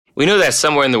We know that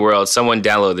somewhere in the world someone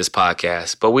downloaded this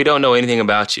podcast, but we don't know anything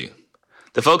about you.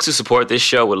 The folks who support this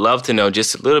show would love to know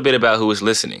just a little bit about who is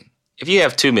listening. If you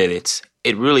have 2 minutes,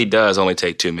 it really does only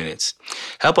take 2 minutes.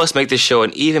 Help us make this show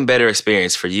an even better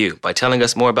experience for you by telling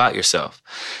us more about yourself.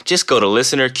 Just go to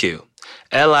ListenerQ,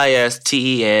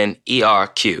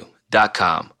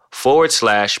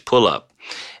 listenerq.com/pull-up,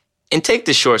 and take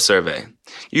this short survey.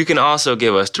 You can also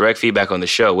give us direct feedback on the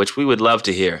show, which we would love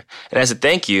to hear. And as a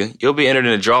thank you, you'll be entered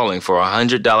in a drawing for a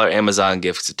 $100 Amazon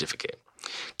gift certificate.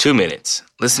 2 minutes.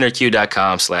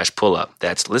 ListenerQ.com/pull-up.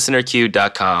 That's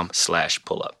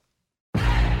ListenerQ.com/pull-up.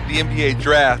 The NBA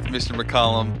draft, Mr.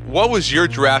 McCollum. What was your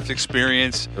draft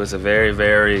experience? It was a very,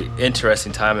 very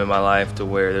interesting time in my life to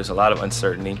where there's a lot of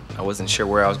uncertainty. I wasn't sure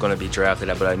where I was going to be drafted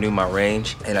at, but I knew my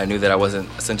range, and I knew that I wasn't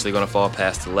essentially going to fall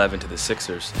past 11 to the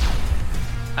Sixers.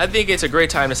 I think it's a great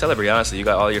time to celebrate, honestly. You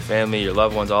got all your family, your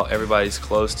loved ones, everybody's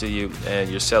close to you,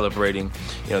 and you're celebrating,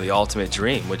 the ultimate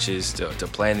dream, which is to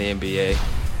play in the NBA.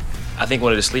 I think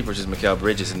one of the sleepers is Mikal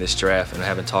Bridges in this draft, and I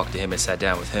haven't talked to him and sat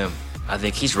down with him. I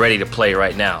think he's ready to play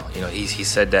right now. He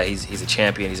said that he's a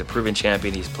champion. He's a proven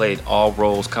champion. He's played all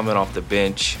roles coming off the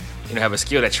bench. Have a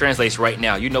skill that translates right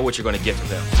now. You know what you're going to get from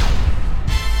him.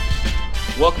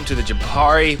 Welcome to the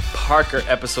Jabari Parker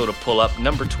episode of Pull Up,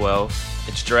 number 12.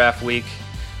 It's draft week.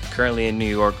 Currently in New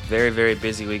York. Very, very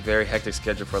busy week. Very hectic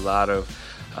schedule for a lot of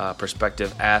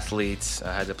prospective athletes.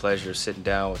 I had the pleasure of sitting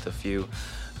down with a few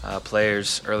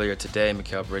players earlier today,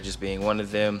 Mikal Bridges being one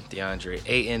of them, DeAndre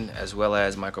Ayton, as well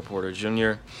as Michael Porter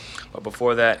Jr. But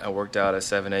before that, I worked out at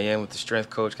 7 a.m. with the strength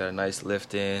coach, got a nice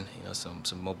lift in, some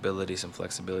mobility, some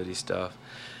flexibility stuff,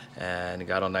 and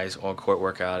got a nice on-court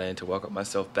workout in to welcome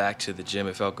myself back to the gym.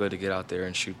 It felt good to get out there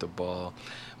and shoot the ball,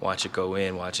 watch it go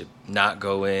in, watch it not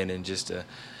go in, and just to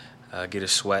get a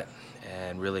sweat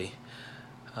and really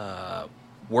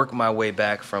work my way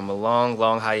back from a long,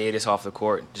 long hiatus off the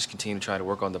court. Just continue to try to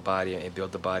work on the body and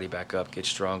build the body back up, get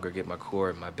stronger, get my core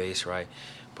and my base right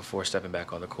before stepping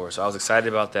back on the court. So I was excited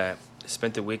about that.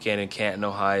 Spent the weekend in Canton,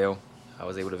 Ohio. I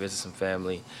was able to visit some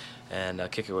family and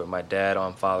kick it with my dad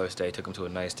on Father's Day. Took him to a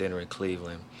nice dinner in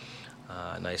Cleveland,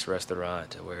 a nice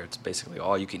restaurant where it's basically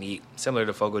all you can eat, similar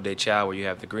to Fogo de Chao, where you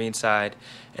have the green side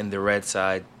and the red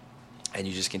side, and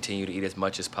you just continue to eat as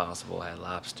much as possible. Had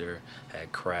lobster,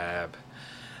 had crab,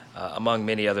 among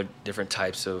many other different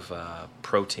types of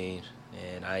protein.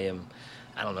 And I am,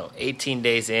 18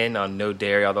 days in on no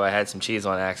dairy, although I had some cheese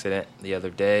on accident the other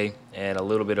day and a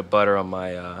little bit of butter on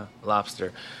my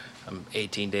lobster. I'm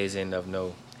 18 days in of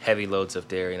no heavy loads of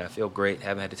dairy, and I feel great.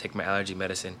 Haven't had to take my allergy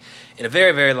medicine in a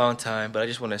very, very long time. But I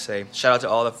just want to say shout out to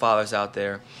all the fathers out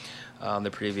there on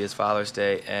the previous Father's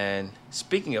Day. And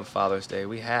speaking of Father's Day,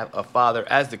 we have a father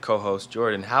as the co-host.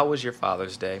 Jordan, how was your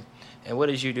Father's Day? And what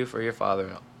did you do for your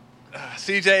father?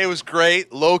 CJ, it was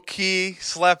great. Low key,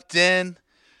 slept in,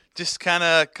 just kind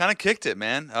of kicked it,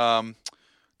 man.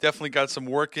 Definitely got some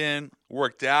work in,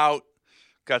 worked out,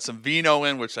 got some vino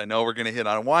in, which I know we're gonna hit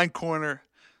on a wine corner.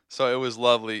 So it was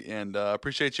lovely, and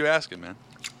appreciate you asking, man.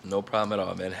 No problem at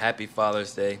all, man. Happy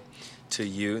Father's Day to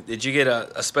you. Did you get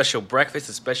a special breakfast,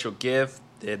 a special gift?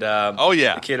 Did oh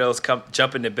yeah, the kiddos come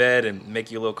jump into bed and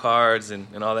make you little cards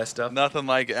and all that stuff? Nothing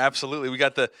like it. Absolutely. We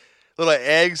got the little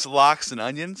eggs, lox, and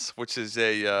onions, which is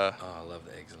a I love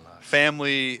the eggs and lox.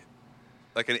 Family,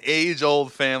 like an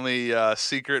age-old family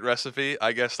secret recipe.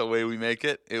 I guess the way we make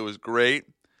it. It was great,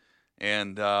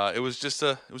 and it was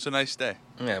a nice day.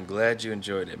 Yeah, I'm glad you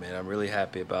enjoyed it, man. I'm really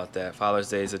happy about that. Father's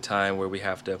Day is a time where we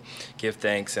have to give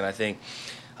thanks, and I think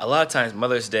a lot of times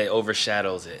Mother's Day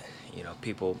overshadows it.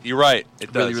 People You're right.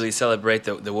 It really, does. really celebrate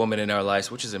the woman in our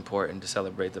lives, which is important to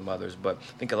celebrate the mothers. But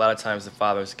I think a lot of times the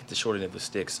fathers get the short end of the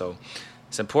stick. So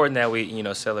it's important that we,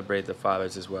 celebrate the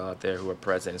fathers as well out there who are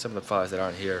present, and some of the fathers that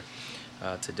aren't here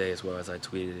today as well, as I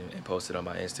tweeted and posted on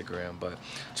my Instagram. But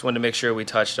just wanted to make sure we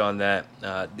touched on that.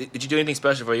 Did you do anything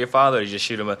special for your father, or did you just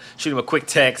shoot him a quick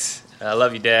text, I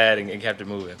love you, Dad, and kept it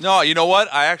moving? No, you know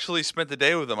what? I actually spent the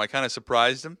day with him. I kind of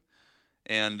surprised him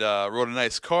and wrote a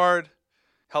nice card.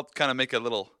 Helped kind of make a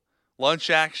little lunch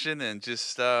action and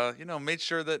just, made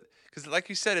sure that, because like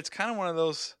you said, it's kind of one of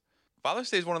those, Father's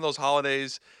Day is one of those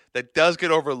holidays that does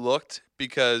get overlooked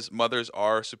because mothers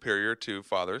are superior to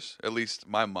fathers. At least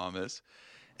my mom is.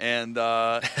 And,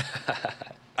 like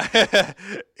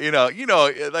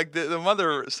the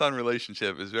mother-son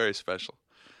relationship is very special.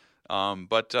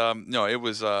 No, it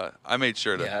was, I made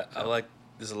sure to. Yeah, I like,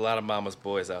 there's a lot of mama's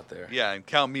boys out there. Yeah, and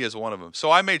count me as one of them.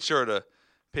 So I made sure to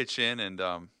pitch in and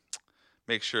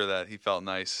make sure that he felt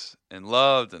nice and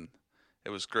loved, and it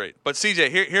was great. But CJ,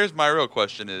 here's my real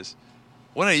question is,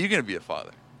 when are you going to be a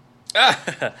father?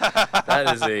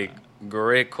 That is a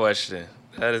great question.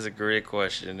 That is a great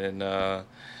question, and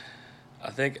I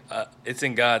think it's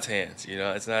in God's hands.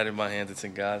 It's not in my hands. It's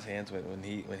in God's hands. When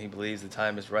He believes the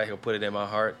time is right, He'll put it in my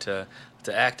heart to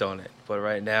act on it. But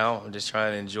right now, I'm just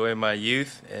trying to enjoy my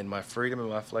youth and my freedom and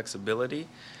my flexibility,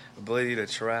 ability to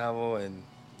travel and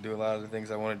do a lot of the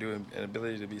things I want to do, and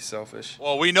ability to be selfish.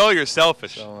 Well, we know you're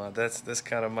selfish. So that's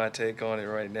kind of my take on it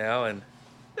right now. And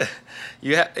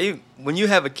when you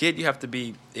have a kid, you have to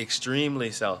be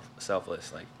extremely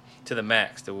selfless, like to the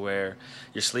max, to where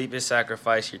your sleep is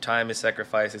sacrificed, your time is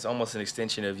sacrificed. It's almost an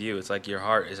extension of you. It's like your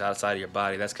heart is outside of your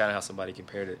body. That's kind of how somebody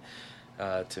compared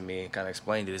it to me and kind of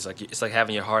explained it. It's like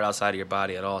having your heart outside of your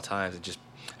body at all times, and just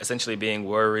essentially being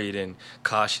worried and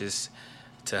cautious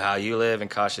to how you live and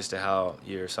cautious to how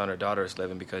your son or daughter is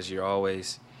living, because you're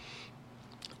always,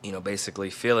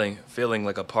 basically feeling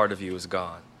like a part of you is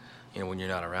gone, when you're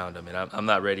not around them. And I'm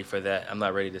not ready for that. I'm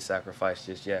not ready to sacrifice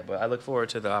just yet, but I look forward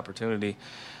to the opportunity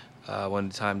when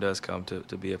the time does come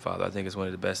to be a father. I think it's one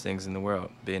of the best things in the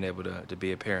world, being able to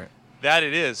be a parent. That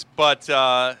it is. But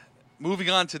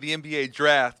moving on to the NBA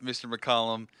draft, Mr.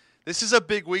 McCollum, this is a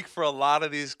big week for a lot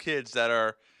of these kids that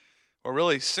are, or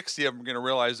really 60 of them are going to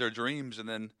realize their dreams and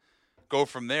then go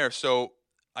from there. So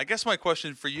I guess my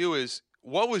question for you is,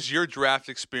 what was your draft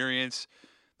experience?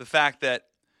 The fact that,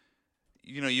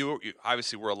 you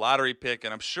obviously were a lottery pick,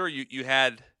 and I'm sure you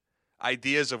had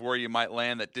ideas of where you might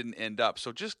land that didn't end up.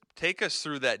 So just take us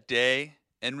through that day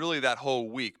and really that whole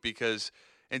week, because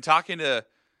in talking to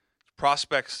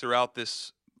prospects throughout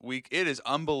this week, it is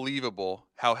unbelievable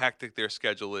how hectic their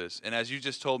schedule is. And as you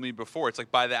just told me before, it's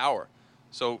like by the hour.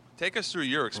 So take us through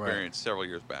your experience several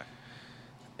years back.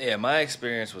 Yeah, my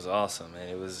experience was awesome, and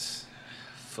it was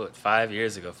 5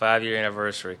 years ago, 5-year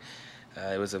anniversary.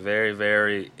 It was a very,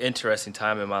 very interesting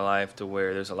time in my life, to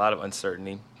where there's a lot of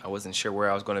uncertainty. I wasn't sure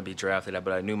where I was going to be drafted at,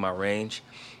 but I knew my range,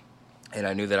 and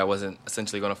I knew that I wasn't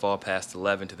essentially going to fall past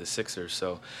 11 to the Sixers.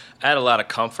 So I had a lot of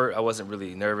comfort. I wasn't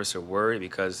really nervous or worried,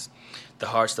 because the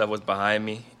hard stuff was behind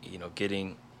me,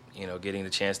 getting the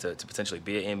chance to potentially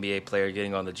be an NBA player,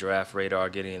 getting on the draft radar,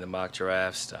 getting in the mock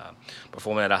drafts,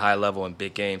 performing at a high level in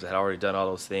big games. I had already done all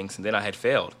those things, and then I had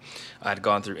failed. I had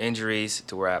gone through injuries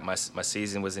to where my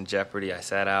season was in jeopardy. I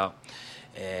sat out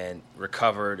and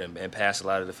recovered and passed a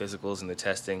lot of the physicals and the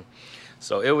testing.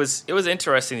 So it was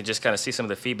interesting to just kind of see some of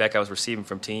the feedback I was receiving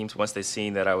from teams once they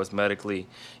seen that I was medically,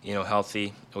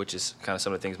 healthy, which is kind of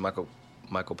some of the things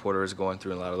Michael Porter is going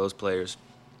through, and a lot of those players,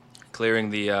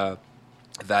 clearing the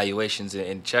evaluations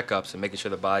and checkups and making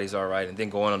sure the body's all right, and then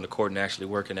going on the court and actually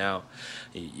working out.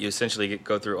 You essentially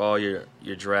go through all your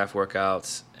draft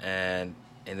workouts, and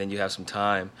then you have some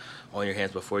time on your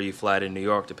hands before you fly to New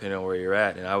York, depending on where you're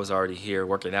at. And I was already here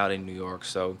working out in New York,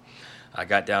 so I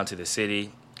got down to the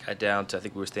city, I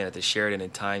think we were staying at the Sheraton in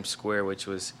Times Square, which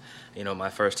was, my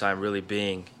first time really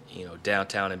being,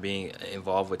 downtown and being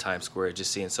involved with Times Square,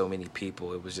 just seeing so many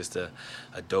people. It was just a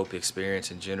dope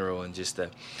experience in general, and just the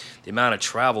amount of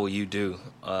travel you do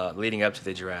leading up to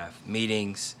the draft,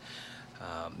 meetings,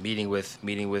 meeting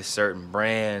with certain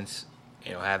brands,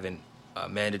 having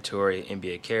mandatory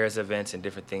NBA Cares events and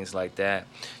different things like that.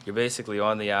 You're basically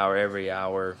on the hour every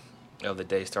hour of the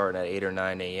day, starting at 8 or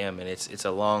 9 a.m. And it's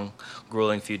a long,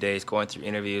 grueling few days, going through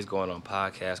interviews, going on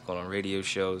podcasts, going on radio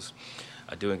shows,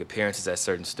 doing appearances at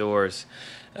certain stores.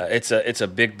 It's a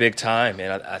big time,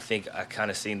 and I think I kind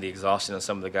of seen the exhaustion on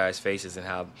some of the guys' faces and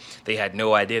how they had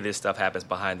no idea this stuff happens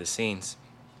behind the scenes.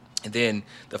 And then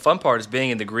the fun part is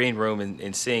being in the green room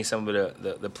and seeing some of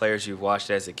the players you've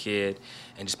watched as a kid,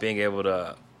 and just being able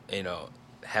to,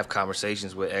 have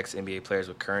conversations with ex-NBA players,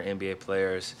 with current NBA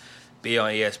players, be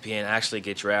on ESPN, actually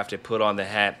get drafted, put on the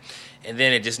hat, and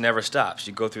then it just never stops.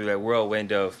 You go through that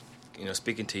whirlwind of,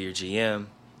 speaking to your GM,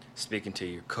 speaking to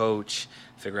your coach,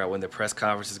 figure out when the press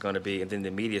conference is going to be, and then the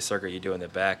media circuit you do in the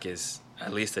back is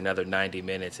at least another 90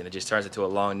 minutes, and it just turns into a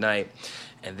long night.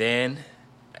 And then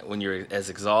when you're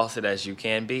as exhausted as you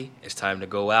can be, it's time to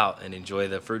go out and enjoy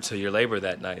the fruits of your labor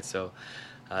that night. So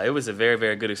it was a very,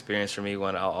 very good experience for me,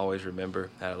 one I'll always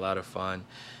remember. Had a lot of fun,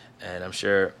 and I'm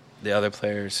sure the other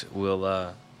players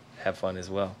will have fun as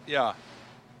well. Yeah.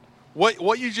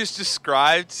 What you just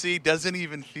described, doesn't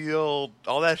even feel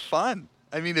all that fun.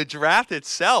 I mean, the draft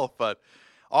itself, but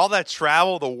all that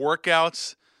travel, the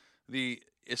workouts, the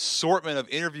assortment of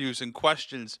interviews and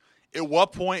questions, at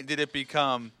what point did it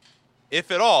become if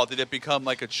at all, did it become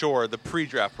like a chore, the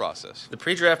pre-draft process? The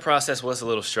pre-draft process was a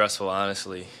little stressful,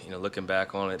 honestly. Looking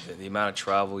back on it, the amount of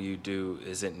travel you do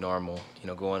isn't normal.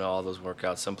 Going to all those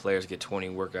workouts. Some players get 20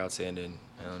 workouts in,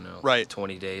 I don't know, right,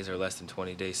 20 days or less than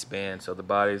 20 days span. So the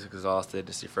body's exhausted.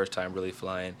 It's your first time really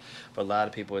flying. But a lot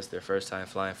of people, it's their first time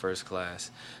flying first class.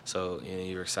 So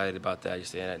you're excited about that. You're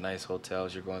staying at nice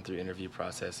hotels. You're going through interview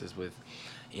processes with,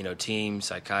 teams,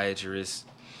 psychiatrists,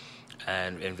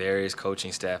 and various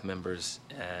coaching staff members.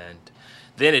 And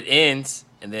then it ends,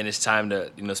 and then it's time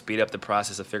to speed up the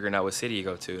process of figuring out what city you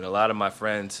go to. And a lot of my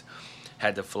friends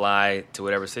had to fly to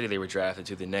whatever city they were drafted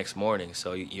to the next morning.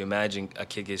 So you imagine a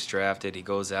kid gets drafted, he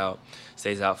goes out,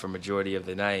 stays out for majority of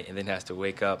the night, and then has to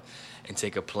wake up and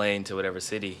take a plane to whatever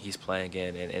city he's playing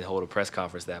in and hold a press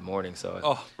conference that morning.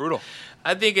 So brutal.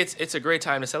 I think it's a great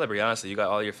time to celebrate, honestly. You got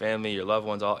all your family, your loved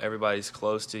ones, everybody's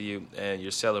close to you, and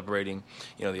you're celebrating,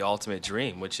 the ultimate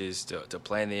dream, which is to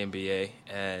play in the NBA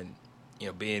and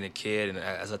being a kid. And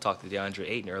as I talked to DeAndre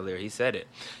Ayton earlier, he said it.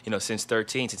 Since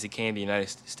 13, since he came to the United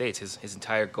States, his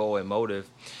entire goal and motive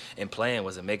and plan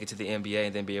was to make it to the NBA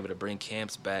and then be able to bring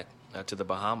camps back to the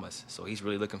Bahamas. So he's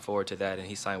really looking forward to that, and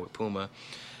he signed with Puma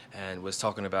and was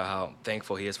talking about how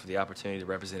thankful he is for the opportunity to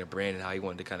represent a brand and how he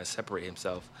wanted to kind of separate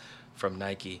himself from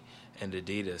Nike and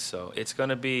Adidas. So it's going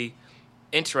to be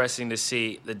interesting to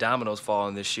see the dominoes fall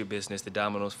in this shoe business, the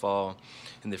dominoes fall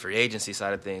in the free agency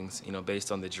side of things, based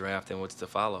on the draft and what's to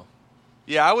follow.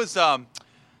 Yeah, I was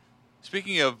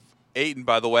speaking of Ayton,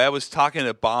 by the way, I was talking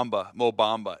to Mo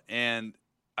Bamba, and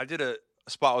I did a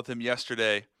spot with him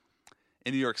yesterday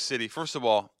in New York City. First of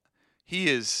all,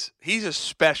 he's a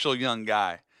special young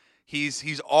guy.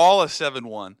 He's all a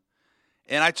 7'1",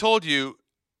 and I told you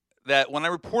that when I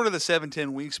reported the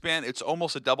 7'10" wingspan, it's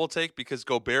almost a double take because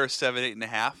Gobert is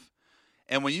 7'8.5",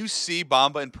 and when you see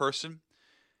Bamba in person,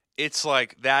 it's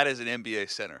like that is an NBA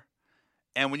center.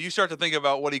 And when you start to think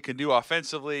about what he can do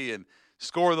offensively and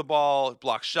score the ball,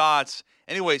 block shots,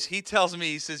 anyways, he tells me,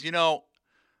 he says,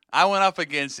 I went up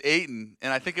against Ayton,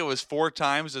 and I think it was 4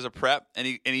 times as a prep, and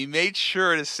he made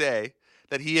sure to say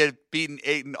that he had beaten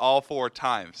Ayton all 4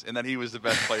 times and that he was the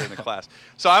best player in the class.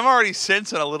 So I'm already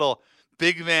sensing a little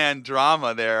big man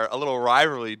drama there, a little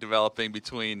rivalry developing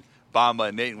between Bamba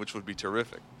and Ayton, which would be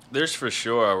terrific. There's for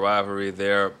sure a rivalry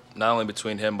there, not only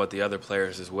between him but the other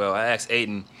players as well. I asked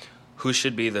Ayton who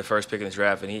should be the first pick in the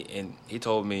draft, and he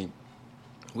told me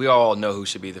we all know who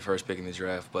should be the first pick in the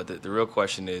draft, but the real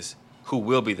question is who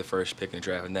will be the first pick in the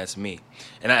draft, and that's me.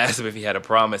 And I asked him if he had a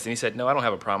promise, and he said, no, I don't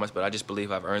have a promise, but I just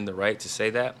believe I've earned the right to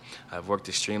say that. I've worked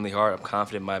extremely hard. I'm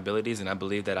confident in my abilities, and I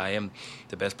believe that I am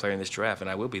the best player in this draft, and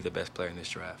I will be the best player in this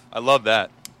draft. I love that.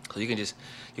 So you can just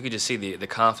see the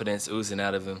confidence oozing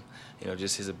out of him,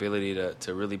 just his ability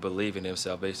to really believe in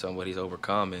himself based on what he's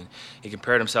overcome. And he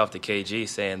compared himself to KG,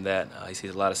 saying that he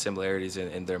sees a lot of similarities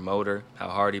in their motor, how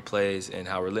hard he plays, and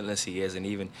how relentless he is. And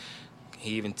he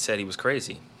even said he was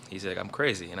crazy. He said, I'm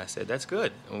crazy. And I said, that's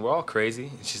good. And we're all crazy.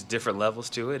 It's just different levels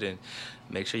to it. And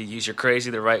make sure you use your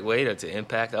crazy the right way to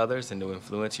impact others and to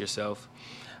influence yourself,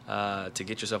 to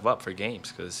get yourself up for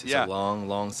games, because it's a long,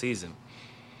 long season.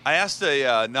 I asked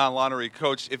a non-lottery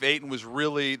coach if Ayton was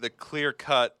really the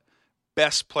clear-cut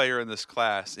best player in this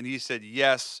class, and he said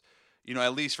yes.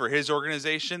 At least for his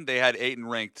organization, they had Ayton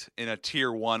ranked in a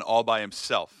tier 1 all by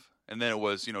himself, and then it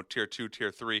was tier 2, tier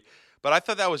 3. But I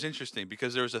thought that was interesting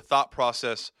because there was a thought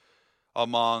process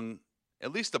among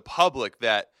at least the public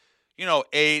that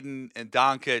Ayton and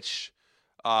Doncic,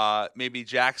 maybe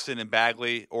Jackson and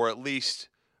Bagley, or at least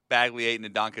Bagley, Ayton,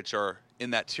 and Doncic are in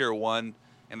that tier 1.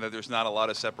 And that there's not a lot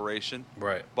of separation.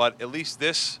 Right. But at least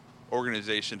this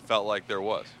organization felt like there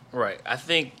was. Right. I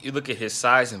think you look at his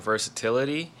size and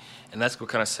versatility, and that's what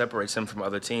kind of separates him from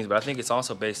other teams. But I think it's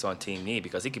also based on team need,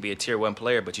 because he could be a tier 1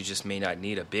 player, but you just may not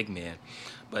need a big man.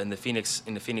 But in the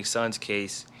Phoenix Suns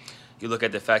case, you look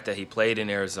at the fact that he played in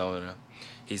Arizona.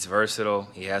 He's versatile.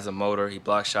 He has a motor. He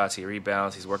blocks shots. He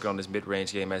rebounds. He's working on his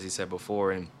mid-range game, as he said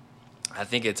before. And I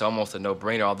think it's almost a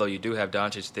no-brainer, although you do have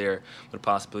Doncic there with the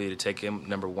possibility to take him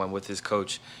number 1 with his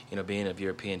coach, being of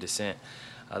European descent.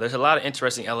 There's a lot of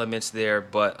interesting elements there,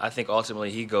 but I think ultimately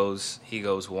he goes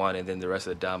 1, and then the rest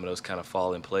of the dominoes kind of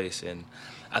fall in place. And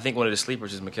I think one of the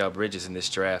sleepers is Mikal Bridges in this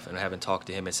draft, and I haven't talked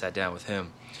to him and sat down with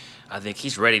him. I think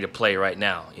he's ready to play right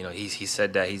now. He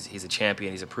said that he's a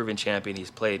champion. He's a proven champion.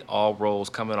 He's played all roles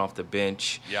coming off the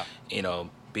bench. Yeah.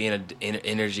 Being an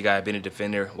energy guy, being a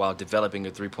defender, while developing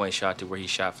a three-point shot to where he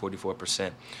shot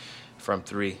 44% from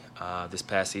 3 this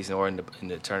past season, or in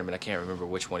the tournament. I can't remember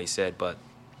which one he said, but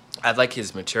I like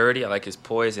his maturity. I like his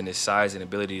poise and his size and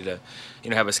ability to,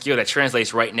 have a skill that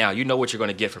translates right now. You know what you're going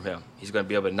to get from him. He's going to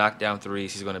be able to knock down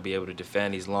threes. He's going to be able to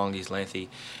defend. He's long. He's lengthy,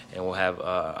 and we'll have.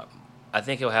 I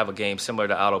think he'll have a game similar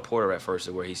to Otto Porter at first,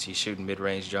 where he's shooting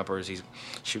mid-range jumpers, he's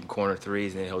shooting corner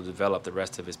threes, and then he'll develop the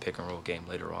rest of his pick-and-roll game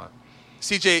later on.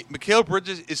 CJ, Mikal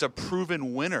Bridges is a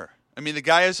proven winner. I mean, the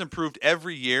guy has improved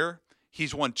every year.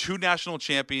 He's won 2 national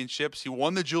championships. He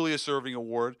won the Julius Erving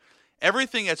Award.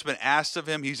 Everything that's been asked of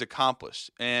him, he's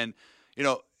accomplished. And,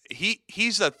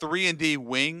 he's a 3-and-D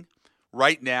wing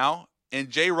right now. And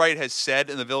Jay Wright has said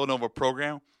in the Villanova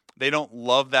program, they don't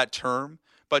love that term.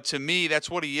 But to me, that's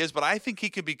what he is. But I think he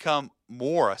could become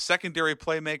more a secondary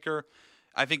playmaker.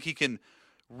 I think he can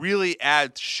really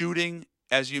add shooting,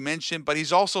 as you mentioned. But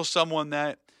he's also someone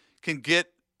that can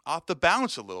get off the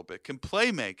bounce a little bit, can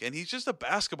play make. And he's just a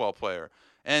basketball player.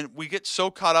 And we get so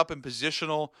caught up in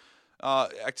positional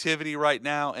activity right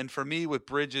now. And for me, with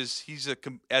Bridges, he's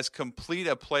as complete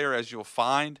a player as you'll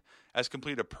find, as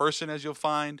complete a person as you'll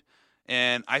find.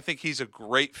 And I think he's a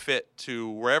great fit to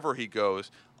wherever he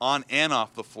goes, on and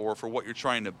off the floor, for what you're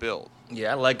trying to build.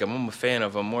 Yeah, I like him. I'm a fan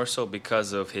of him more so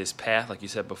because of his path, like you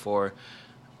said before.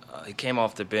 He came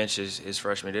off the bench his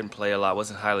freshman. He didn't play a lot,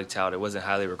 wasn't highly touted, wasn't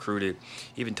highly recruited.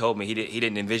 He even told me he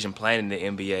didn't envision playing in the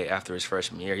NBA after his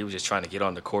freshman year. He was just trying to get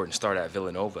on the court and start at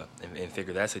Villanova and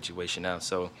figure that situation out.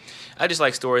 So I just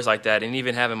like stories like that. And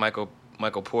even having Michael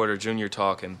Porter Jr.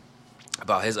 talking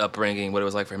about his upbringing, what it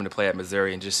was like for him to play at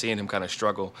Missouri, and just seeing him kind of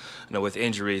struggle, with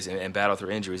injuries and battle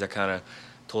through injuries. I kind of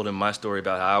told him my story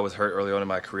about how I was hurt early on in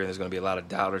my career, and there's going to be a lot of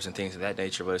doubters and things of that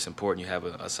nature, but it's important you have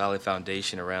a solid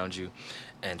foundation around you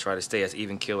and try to stay as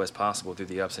even keel as possible through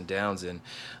the ups and downs. And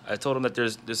I told him that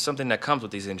there's something that comes with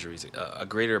these injuries, a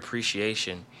greater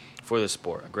appreciation for the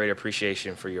sport, a greater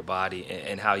appreciation for your body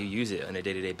and how you use it on a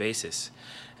day-to-day basis.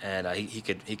 And he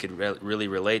could really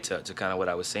relate to kind of what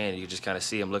I was saying. You just kind of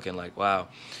see him looking like, wow.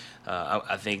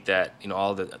 I think that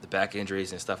all the back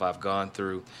injuries and stuff I've gone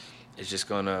through, it's just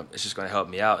gonna help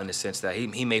me out in the sense that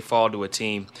he may fall to a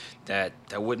team that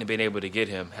wouldn't have been able to get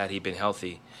him had he been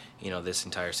healthy, this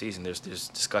entire season. There's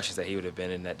discussions that he would have been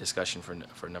in that discussion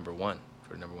for number one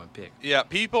pick. Yeah,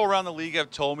 people around the league have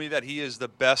told me that he is the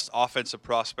best offensive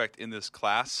prospect in this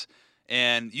class.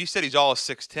 And you said he's all a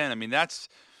 6'10". I mean, that's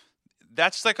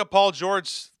like a Paul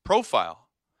George profile.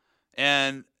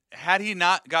 And had he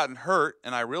not gotten hurt,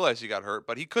 and I realize he got hurt,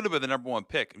 but he could have been the number 1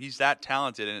 pick. He's that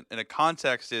talented. And the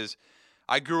context is,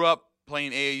 I grew up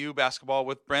playing AAU basketball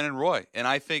with Brandon Roy, and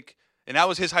that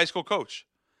was his high school coach.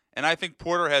 And I think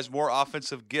Porter has more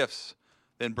offensive gifts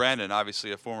than Brandon,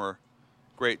 obviously a former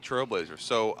great Trailblazer.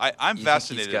 So I'm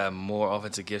fascinated. He's got more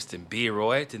offensive gifts than B.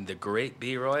 Roy, than the great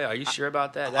B. Roy. Are you sure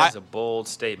about that? That's a bold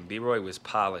statement. B. Roy was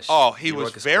polished. Oh, he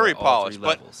was very polished.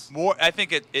 But more, I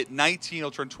think at 19,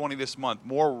 he'll turn 20 this month.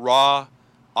 More raw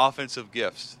offensive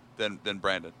gifts than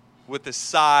Brandon, with the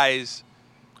size.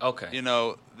 Okay.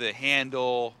 The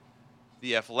handle,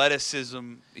 the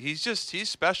athleticism. He's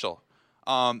special.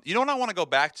 You know what I want to go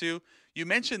back to? You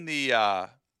mentioned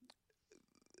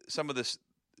some of this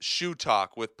shoe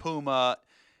talk with Puma,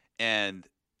 and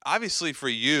obviously for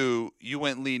you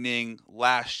went Li Ning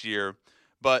last year,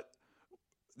 but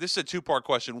this is a 2-part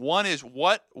question. One is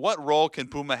what role can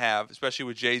Puma have, especially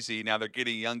with Jay-Z? Now they're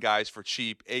getting young guys for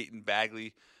cheap, Ayton,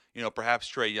 Bagley, perhaps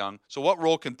Trae Young. So what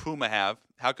role can Puma have?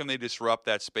 How can they disrupt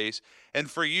that space? And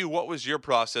for you, what was your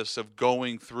process of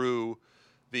going through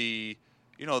the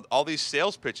all these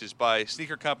sales pitches by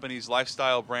sneaker companies,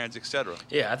 lifestyle brands, etc.?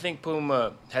 Yeah, I think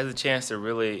Puma has a chance to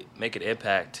really make an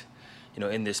impact,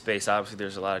 in this space. Obviously,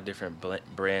 there's a lot of different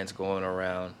brands going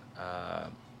around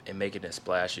and making a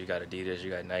splash. You got Adidas,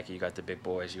 you got Nike, you got the big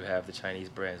boys. You have the Chinese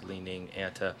brands, Li Ning,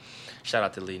 Anta. Shout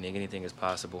out to Li Ning. Anything is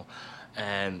possible.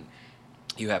 And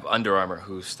you have Under Armour,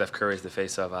 who Steph Curry is the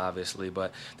face of, obviously.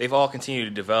 But they've all continued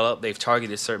to develop. They've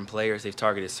targeted certain players. They've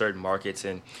targeted certain markets.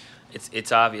 And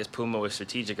it's obvious Puma was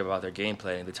strategic about their game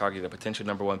planning. They targeted a potential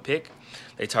number 1 pick.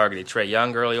 They targeted Trae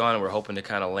Young early on, and we're hoping to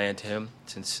kind of land him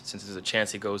since there's a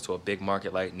chance he goes to a big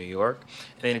market like New York.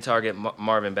 And then they target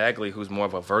Marvin Bagley, who's more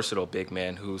of a versatile big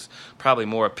man, who's probably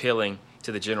more appealing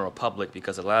to the general public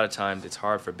because a lot of times it's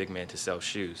hard for a big man to sell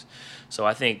shoes. So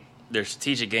I think their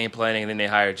strategic game planning, and then they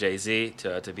hired Jay-Z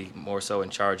to be more so in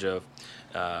charge of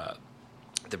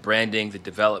the branding, the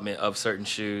development of certain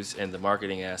shoes, and the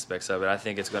marketing aspects of it. I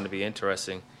think it's going to be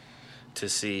interesting to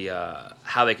see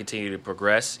how they continue to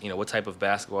progress, what type of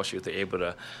basketball shoes they're able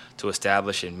to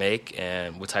establish and make,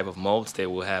 and what type of molds they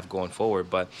will have going forward.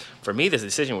 But for me, this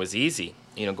decision was easy,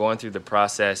 going through the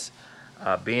process,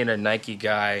 being a Nike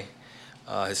guy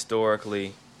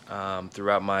historically,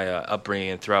 throughout my upbringing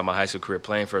and throughout my high school career,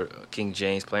 playing for King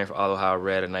James, playing for All Ohio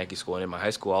Red, a Nike school, and in my high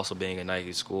school also being a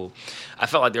Nike school, I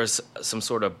felt like there was some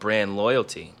sort of brand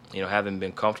loyalty. Having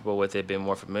been comfortable with it, been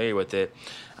more familiar with it,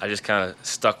 I just kind of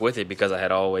stuck with it because I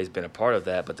had always been a part of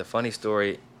that. But the funny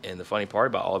story and the funny part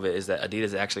about all of it is that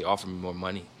Adidas actually offered me more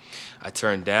money. I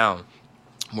turned down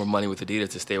more money with Adidas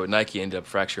to stay with Nike. Ended up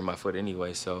fracturing my foot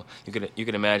anyway. So you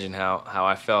can imagine how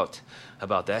I felt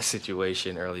about that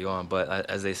situation early on. But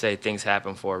as they say, things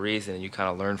happen for a reason, and you kind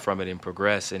of learn from it and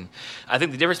progress. And I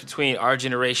think the difference between our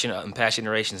generation and past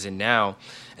generations and now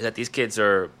is that these kids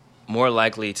are more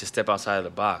likely to step outside of the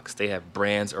box. They have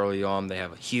brands early on. They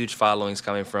have huge followings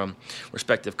coming from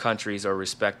respective countries or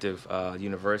respective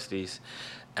universities.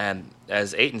 And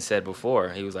as Ayton said before,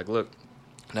 he was like, look,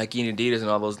 Nike and Adidas and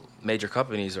all those major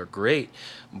companies are great,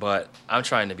 but I'm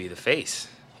trying to be the face.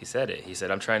 He said it. He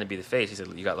said, I'm trying to be the face. He said,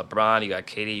 you got LeBron, you got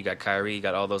KD, you got Kyrie, you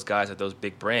got all those guys at those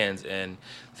big brands, and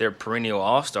they're perennial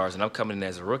all-stars, and I'm coming in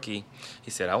as a rookie.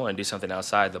 He said, I want to do something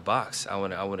outside the box. I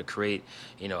want to create,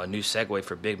 a new segue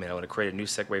for big men. I want to create a new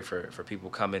segue for people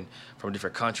coming from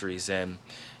different countries and,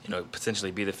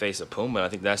 potentially be the face of Puma. And I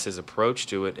think that's his approach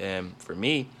to it. And for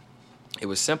me, it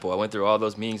was simple. I went through all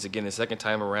those meetings again the second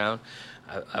time around.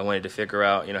 I wanted to figure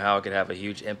out, how I could have a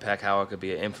huge impact, how I could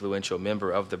be an influential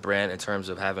member of the brand in terms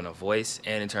of having a voice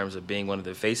and in terms of being one of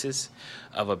the faces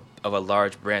of a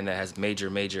large brand that has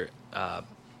major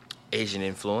Asian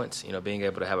influence. Being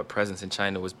able to have a presence in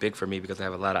China was big for me because I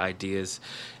have a lot of ideas,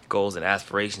 goals, and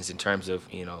aspirations in terms of,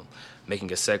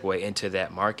 making a segue into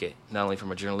that market, not only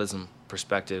from a journalism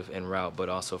perspective and route, but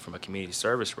also from a community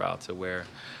service route to where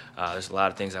there's a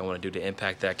lot of things I want to do to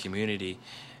impact that community.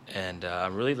 And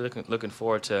I'm really looking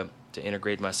forward to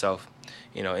integrate myself,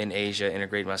 in Asia,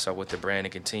 integrate myself with the brand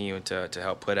and continuing to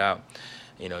help put out,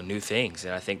 new things.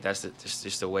 And I think that's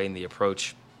just the way and the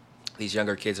approach these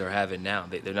younger kids are having now.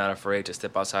 They're not afraid to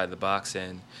step outside the box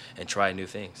and try new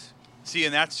things. See,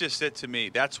 and that's just it to me.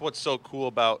 That's what's so cool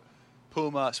about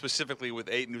Puma, specifically with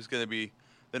Ayton, who's going to be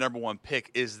the number one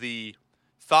pick, is the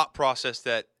thought process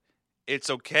that it's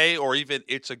okay or even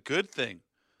it's a good thing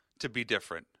to be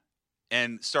different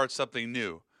and start something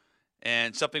new.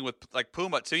 And something with like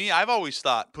Puma, to me, I've always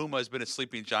thought Puma has been a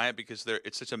sleeping giant because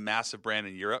it's such a massive brand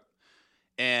in Europe.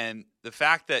 And the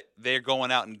fact that they're going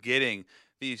out and getting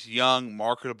these young,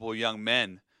 marketable young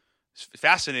men, it's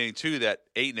fascinating too that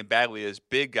Ayton and Bagley as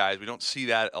big guys, we don't see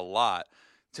that a lot.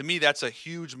 To me, that's a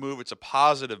huge move. It's a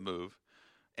positive move.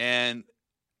 And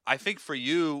I think for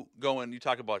you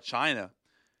talk about China,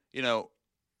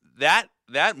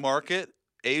 that market,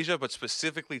 Asia, but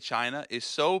specifically China, is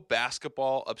so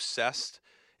basketball obsessed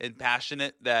and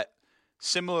passionate that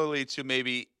similarly to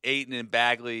maybe Ayton and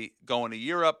Bagley going to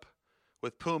Europe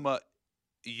with Puma,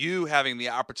 you having the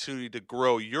opportunity to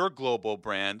grow your global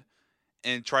brand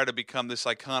and try to become this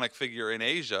iconic figure in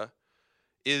Asia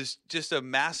is just a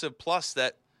massive plus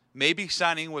that maybe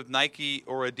signing with Nike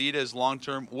or Adidas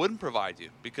long-term wouldn't provide you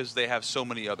because they have so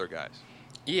many other guys.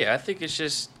 Yeah, I think it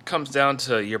just comes down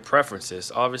to your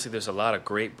preferences. Obviously, there's a lot of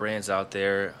great brands out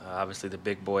there. Obviously, the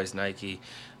big boys, Nike,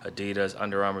 Adidas,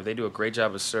 Under Armour, they do a great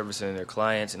job of servicing their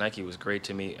clients. And Nike was great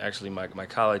to me. Actually, my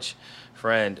college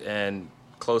friend and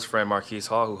close friend, Marquise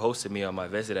Hall, who hosted me on my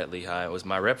visit at Lehigh, was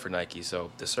my rep for Nike.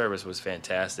 So the service was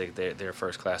fantastic. They're a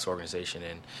first-class organization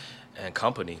and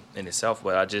company in itself.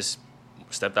 But I just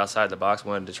stepped outside the box,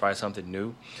 wanted to try something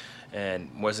new, and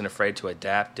wasn't afraid to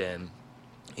adapt and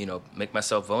make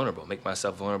myself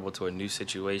vulnerable to a new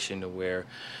situation to where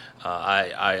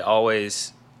I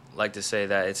always like to say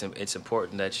that it's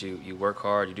important that you work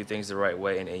hard, you do things the right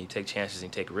way, and you take chances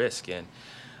and you take risks. And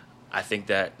I think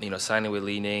that, signing with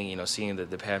Li Ning, seeing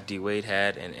the path D Wade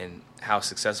had and how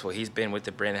successful he's been with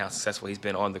the brand and how successful he's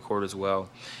been on the court as well.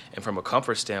 And from a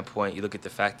comfort standpoint, you look at the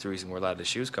factories and where a lot of the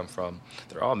shoes come from,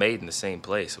 they're all made in the same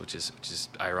place, which is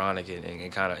ironic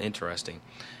and kind of interesting.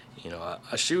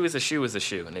 A shoe is a shoe is a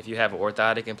shoe. And if you have an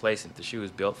orthotic in place and if the shoe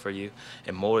is built for you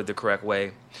and molded the correct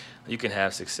way, you can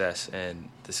have success. And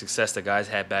the success the guys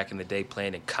had back in the day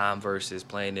playing in Converses,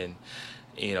 playing in,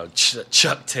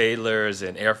 Chuck Taylors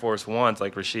and Air Force Ones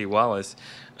like Rasheed Wallace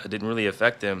didn't really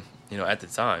affect them, at the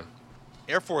time.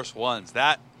 Air Force Ones,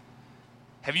 have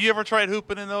you ever tried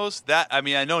hooping in those?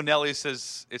 I know Nelly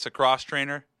says it's a cross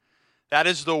trainer. That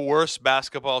is the worst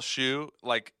basketball shoe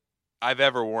I've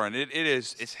ever worn.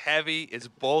 It's heavy, it's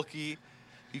bulky,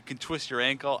 you can twist your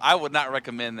ankle. I would not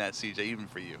recommend that, CJ, even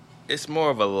for you. It's more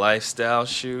of a lifestyle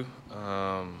shoe,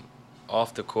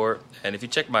 off the court. And if you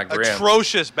check my gram,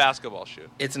 atrocious basketball shoe.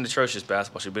 It's an atrocious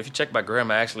basketball shoe. But if you check my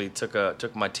gram, I actually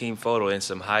took my team photo in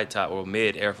some high top or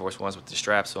mid Air Force Ones with the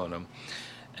straps on them.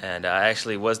 And I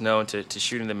actually was known to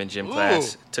shooting them in gym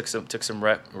class. Took some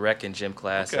rec in gym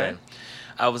class, Okay. and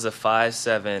I was a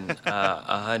 5'7",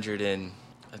 100 and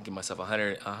I'll give myself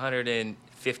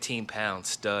 115 pound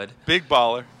stud. Big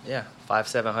baller. Yeah,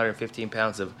 5'7", 115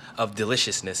 pounds of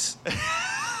deliciousness.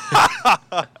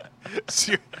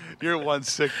 So you're one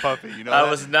sick puppy. You know I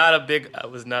that? was not a big. You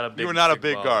were not a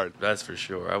big baller. guard. That's for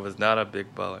sure. I was not a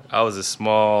big baller. I was a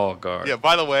small guard. Yeah,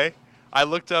 by the way, I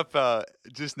looked up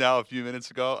just now a few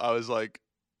minutes ago. I was like,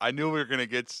 I knew we were going to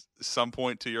get some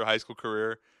point to your high school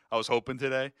career. I was hoping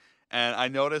today. And I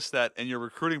noticed that in your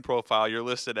recruiting profile, you're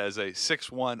listed as a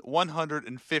 6'1",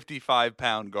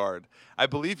 155-pound guard. I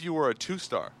believe you were a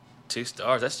 2-star. 2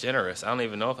 stars. That's generous. I don't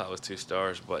even know if I was 2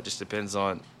 stars, but it just depends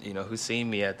on who's seen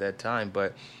me at that time.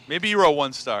 But Maybe you were a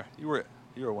 1-star. You were a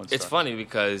 1-star. it's funny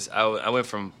because I went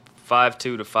from 5'2"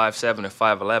 to 5'7" to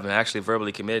 5'11". I actually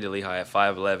verbally committed to Lehigh at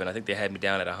 5'11". I think they had me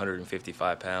down at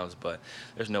 155 pounds, but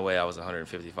there's no way I was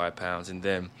 155 pounds. And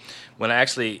then when I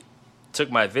actually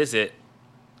took my visit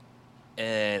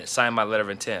and signed my letter of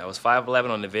intent, I was 5'11"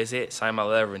 on the visit, signed my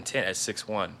letter of intent at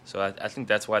 6'1". So I think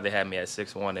that's why they had me at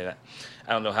 6'1". And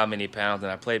I don't know how many pounds.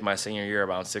 And I played my senior year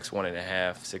around 6'1 and a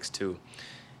half, 6'2",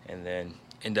 and then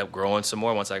ended up growing some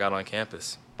more once I got on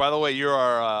campus. By the way, you're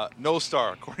our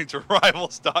no-star, according to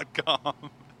Rivals.com.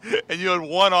 And you had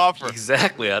one offer.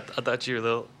 Exactly. I thought you were a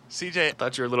little. CJ. I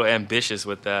thought you were a little ambitious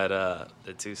with that,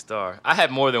 the 2-star. I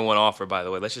had more than one offer, by the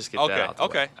way. Let's just get that out the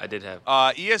way. I did have.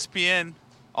 ESPN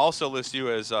also lists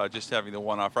you as just having the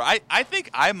one offer. I think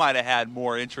I might have had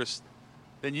more interest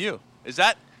than you. Is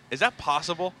that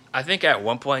possible? I think at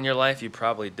one point in your life, you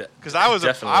probably because I was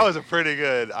definitely. a pretty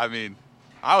good. I mean,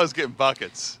 I was getting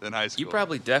buckets in high school. You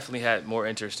probably definitely had more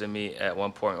interest in me at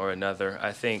one point or another.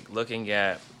 I think looking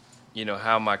at,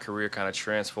 how my career kind of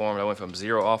transformed, I went from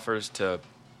 0 offers to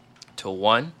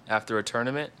 1 after a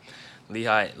tournament.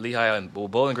 Lehigh and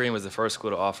Bowling Green was the first school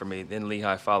to offer me. Then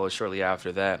Lehigh followed shortly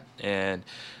after that, and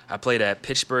I played at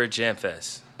Pittsburgh Jam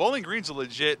Fest. Bowling Green's a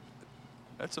legit.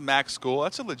 That's a MAC school.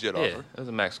 That's a legit offer. Yeah, it was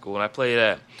a MAC school, and I played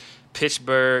at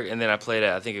Pittsburgh, and then I played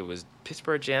at, I think it was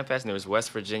Pittsburgh Jam Fest, and there was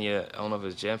West Virginia. I don't know if it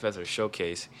was Jam Fest or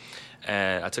Showcase.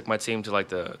 And I took my team to like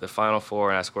the Final Four,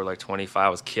 and I scored like 25. I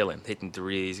was killing, hitting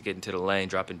threes, getting to the lane,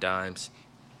 dropping dimes.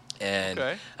 And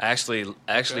I actually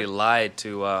lied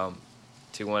to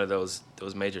one of those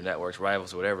major networks,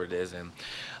 Rivals, whatever it is, and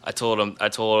I told them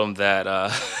that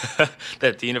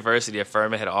that the University of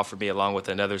Furman had offered me along with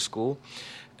another school,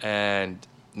 and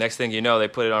next thing you know, they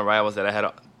put it on Rivals that I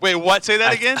had. Wait, what? Say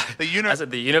that again. I said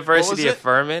the University of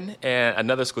Furman and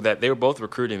another school that they were both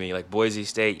recruiting me, like Boise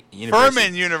State University.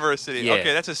 Furman University. Yeah,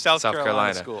 okay, that's a South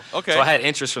Carolina school. Okay. So I had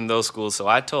interest from those schools. So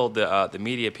I told the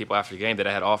media people after the game that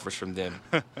I had offers from them,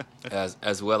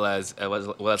 as well as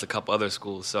a couple other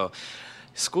schools. So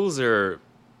schools are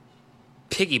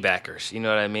piggybackers. You know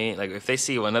what I mean? Like if they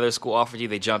see another school offered you,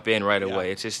 they jump in right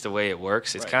away. It's just the way it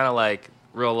works. It's kind of like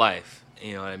real life.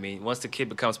 You know what I mean? Once the kid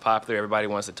becomes popular, everybody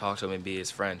wants to talk to him and be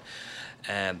his friend.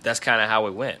 And that's kind of how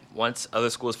it went. Once other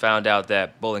schools found out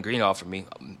that Bowling Green offered me,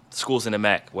 schools in the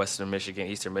MAC, Western Michigan,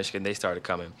 Eastern Michigan, they started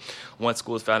coming. Once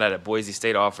schools found out that Boise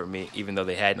State offered me, even though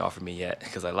they hadn't offered me yet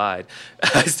because I lied,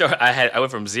 I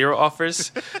went from 0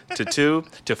 offers to 2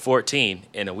 to 14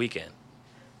 in a weekend.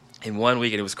 In 1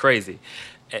 weekend, it was crazy.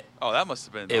 Oh, that must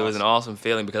have been. It was an awesome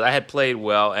feeling because I had played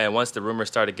well, and once the rumors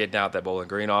started getting out that Bowling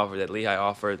Green offered, that Lehigh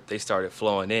offered, they started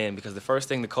flowing in because the first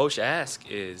thing the coach asks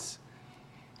is,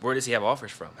 where does he have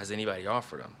offers from? Has anybody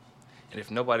offered him? And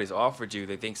if nobody's offered you,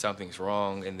 they think something's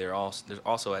wrong, and they're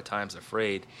also at times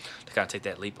afraid to kind of take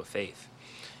that leap of faith.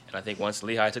 And I think once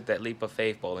Lehigh took that leap of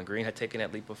faith, Bowling Green had taken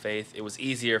that leap of faith, it was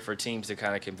easier for teams to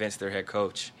kind of convince their head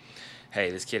coach, hey,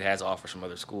 this kid has offers from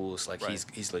other schools, like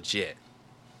he's legit.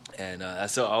 And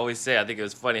that's what I always say. I think it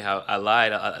was funny how I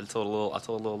lied. I told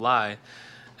a little lie,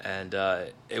 and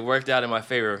it worked out in my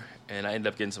favor. And I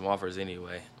ended up getting some offers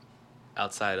anyway,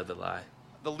 outside of the lie.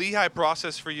 The Lehigh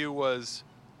process for you was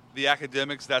the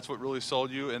academics. That's what really sold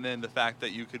you, and then the fact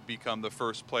that you could become the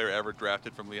first player ever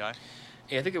drafted from Lehigh.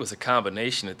 Yeah, I think it was a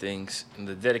combination of things. And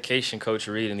the dedication Coach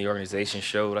Reed and the organization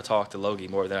showed. I talked to Logie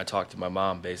more than I talked to my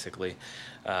mom, basically.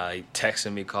 He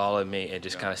texting me, calling me, and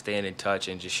just kind of staying in touch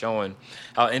and just showing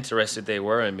how interested they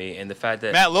were in me. And the fact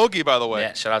that Matt Logie, by the way.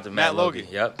 Yeah, shout out to Matt Logie.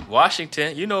 Yep.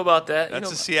 Washington, you know about that.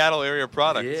 That's a Seattle area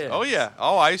product. Yeah. Oh, yeah.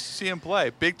 Oh, I used to see him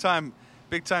play. Big time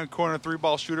corner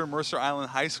 3-ball shooter, Mercer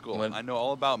Island High School. I know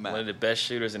all about Matt. One of the best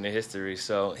shooters in the history.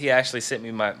 So he actually sent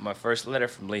me my first letter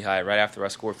from Lehigh right after I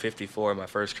scored 54 in my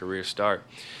first career start.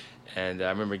 And I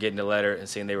remember getting the letter and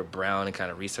seeing they were brown and kind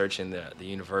of researching the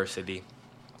university.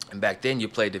 And back then you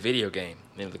played the video game,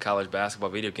 the college basketball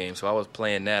video game. So I was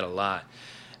playing that a lot.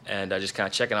 and just kind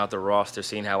of checking out the roster,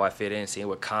 seeing how I fit in, seeing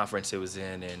what conference it was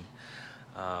in. And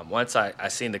once I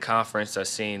seen the conference, I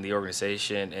seen the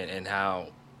organization and how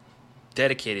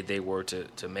dedicated they were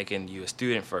to making you a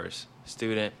student first,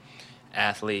 student,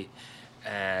 athlete,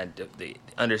 and the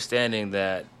understanding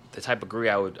that the type of degree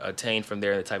I would attain from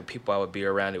there and the type of people I would be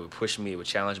around, it would push me, it would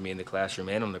challenge me in the classroom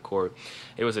and on the court.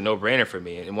 It was a no-brainer for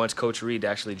me. And once Coach Reed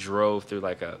actually drove through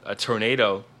like a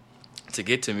tornado to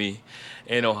get to me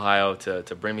in Ohio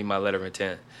to bring me my letter of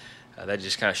intent, that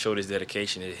just kind of showed his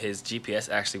dedication. His GPS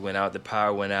actually went out, the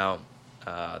power went out.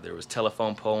 There was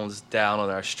telephone poles down on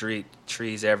our street,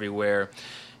 trees everywhere.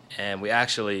 And we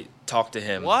actually talked to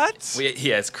him. What?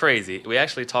 Yeah, it's crazy. We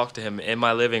actually talked to him in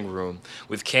my living room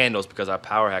with candles because our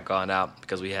power had gone out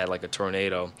because we had like a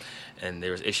tornado, and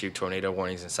there was issued tornado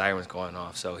warnings and sirens going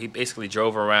off. So he basically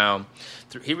drove around.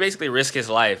 He basically risked his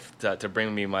life to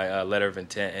bring me my letter of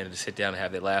intent and to sit down and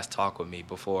have the last talk with me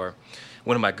before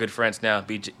one of my good friends now,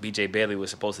 B.J. Bailey, was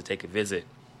supposed to take a visit.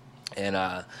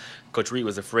 And Coach Reed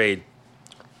was afraid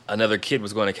another kid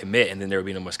was going to commit and then there would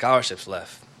be no more scholarships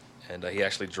left. And he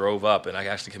actually drove up, and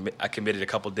I committed a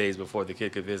couple days before the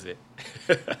kid could visit,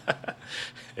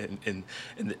 in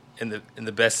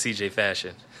the best CJ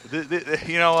fashion.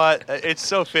 You know what? It's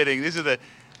so fitting. These are the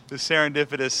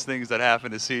serendipitous things that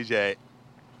happen to CJ.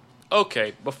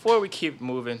 Okay, before we keep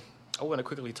moving, I want to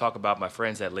quickly talk about my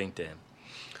friends at LinkedIn.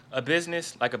 A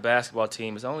business, like a basketball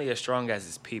team, is only as strong as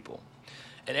its people,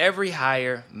 and every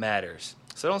hire matters.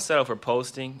 So don't settle for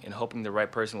posting and hoping the right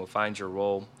person will find your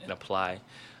role and apply.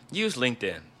 Use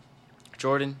LinkedIn.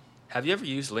 Jordan, have you ever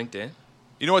used LinkedIn?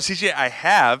 You know what, CJ? I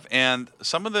have, and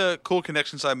some of the cool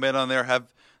connections I've made on there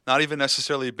have not even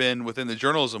necessarily been within the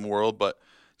journalism world, but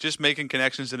just making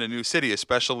connections in a new city,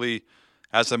 especially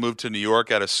as I moved to New York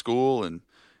out of school. And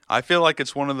I feel like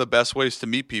it's one of the best ways to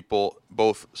meet people,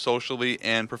 both socially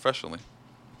and professionally.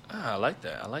 I like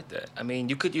that. I mean,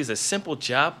 you could use a simple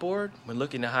job board when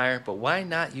looking to hire, but why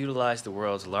not utilize the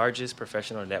world's largest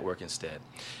professional network instead?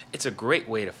 It's a great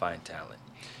way to find talent.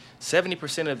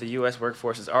 70% of the U.S.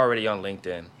 workforce is already on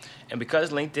LinkedIn, and because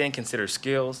LinkedIn considers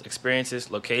skills,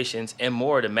 experiences, locations, and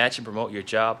more to match and promote your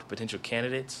job to potential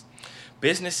candidates,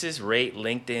 businesses rate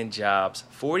LinkedIn jobs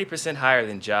 40% higher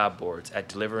than job boards at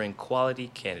delivering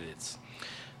quality candidates.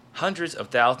 Hundreds of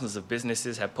thousands of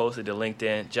businesses have posted to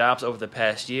LinkedIn jobs over the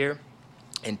past year,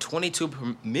 and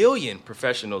 22 million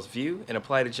professionals view and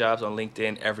apply to jobs on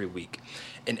LinkedIn every week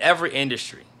in every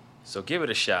industry. So give it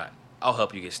a shot. I'll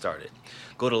help you get started.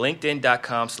 Go to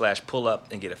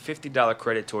linkedin.com/pullup and get a $50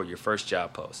 credit toward your first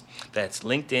job post. That's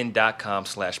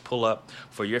linkedin.com/pullup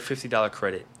for your $50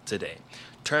 credit today.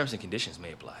 Terms and conditions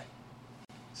may apply.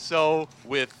 So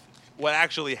with what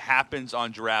actually happens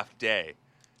on draft day,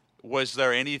 was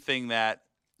there anything that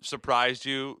surprised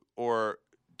you or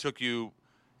took you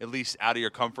at least out of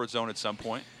your comfort zone at some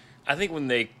point? I think when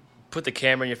they put the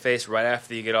camera in your face right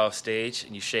after you get off stage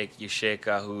and you shake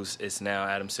it's now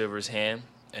Adam Silver's hand,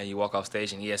 and you walk off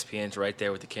stage and ESPN's right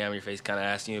there with the camera in your face kind of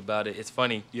asking you about it. It's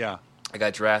funny. Yeah. I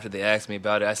got drafted. They asked me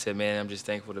about it. I said, man, I'm just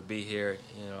thankful to be here.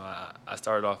 You know, I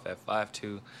started off at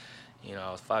 5'2". You know,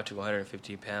 I was 5'2",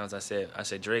 115 pounds. I said,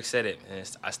 Drake said it,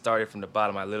 and I started from the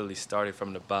bottom. I literally started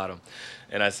from the bottom,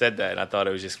 and I said that, and I thought it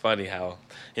was just funny how,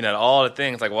 you know, all the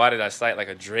things, like why did I cite like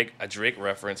a Drake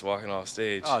reference walking off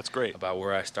stage? Oh, it's great. About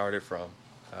where I started from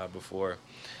before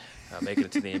making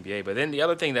it to the NBA. But then the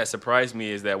other thing that surprised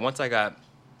me is that once I got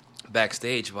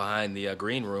backstage behind the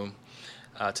green room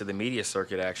to the media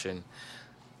circuit action,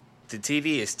 the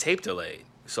TV is tape delayed,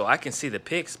 so I can see the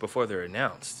picks before they're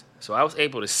announced. So I was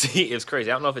able to see, it's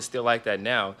crazy. I don't know if it's still like that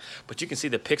now, but you can see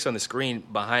the picks on the screen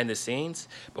behind the scenes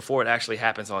before it actually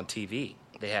happens on TV.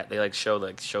 They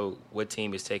show what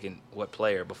team is taking what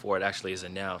player before it actually is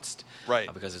announced.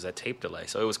 Right. Because there's a tape delay.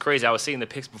 So it was crazy. I was seeing the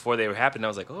picks before they were happening. I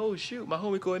was like, oh shoot, my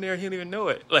homie going there and he didn't even know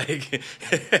it. Like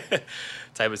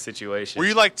type of situation. Were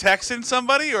you like texting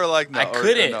somebody or like no? I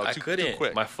couldn't. Or no, I too couldn't.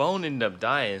 quick? My phone ended up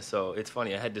dying. So it's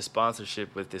funny. I had this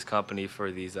sponsorship with this company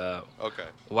for these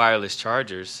wireless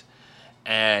chargers.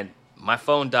 And my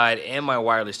phone died and my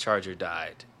wireless charger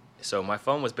died. So my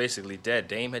phone was basically dead.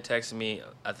 Dame had texted me.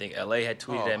 I think LA had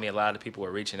tweeted at me. A lot of people were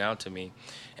reaching out to me.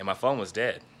 And my phone was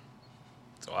dead.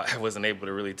 So I wasn't able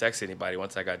to really text anybody.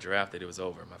 Once I got drafted, it was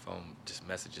over. My phone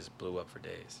messages blew up for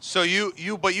days. So you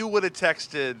would have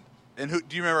texted, and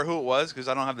do you remember who it was? Because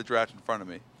I don't have the draft in front of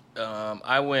me.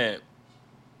 I went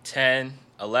 10.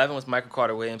 11 was Michael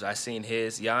Carter-Williams. I seen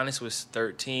his. Giannis was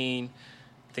 13.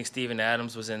 I think Steven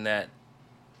Adams was in that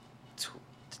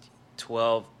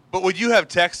 12. But would you have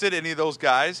texted any of those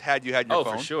guys had you had your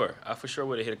phone? Oh, for sure. I for sure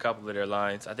would have hit a couple of their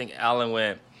lines. I think Allen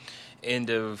went end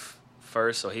of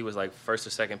first, so he was like first or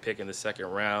second pick in the second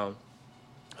round.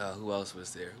 Who else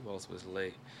was there? Who else was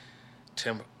late?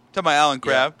 Tim. Talking about Alan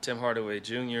Crabb. Yeah, Tim Hardaway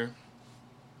Jr.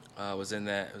 Was in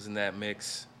that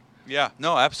mix. Yeah,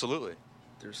 no, absolutely.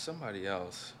 There's somebody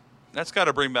else. That's got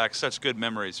to bring back such good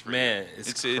memories for you. Man,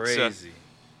 it's crazy.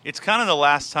 It's kind of the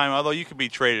last time, although you can be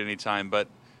traded anytime, but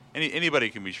anybody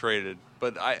can be traded.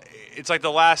 But it's like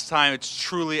the last time it's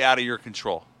truly out of your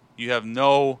control. You have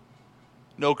no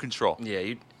control.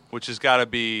 Yeah, which has got to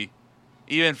be,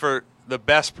 even for the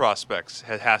best prospects,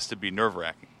 has to be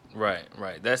nerve-wracking. Right.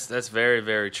 That's very,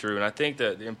 very true. And I think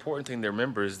that the important thing to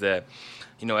remember is that,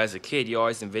 as a kid, you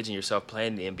always envision yourself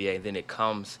playing the NBA, and then it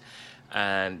comes,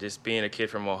 and just being a kid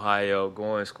from Ohio,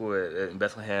 going to school in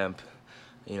Bethlehem,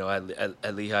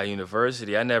 at Lehigh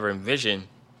University, I never envisioned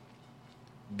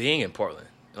being in Portland.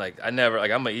 I'm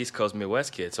an East Coast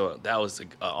Midwest kid, so that was an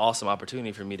awesome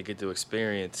opportunity for me to get to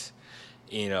experience,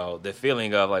 the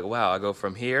feeling of wow, I go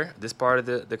from here, this part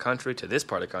of the country, to this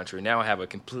part of the country. Now I have a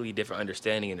completely different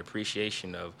understanding and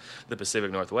appreciation of the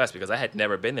Pacific Northwest, because I had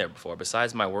never been there before.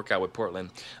 Besides my workout with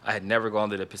Portland, I had never gone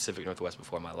to the Pacific Northwest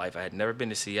before in my life. I had never been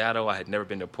to Seattle. I had never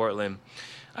been to Portland.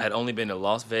 I had only been to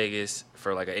Las Vegas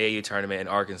for an AAU tournament in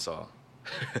Arkansas.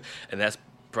 And that's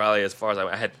probably as far as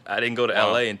I didn't go to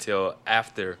Wow. LA until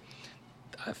after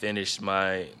I finished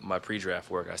my pre-draft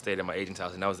work. I stayed at my agent's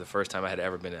house, and that was the first time I had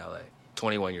ever been to LA.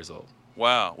 21 years old.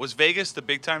 Wow. Was Vegas the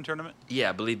big-time tournament? Yeah,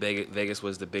 I believe Vegas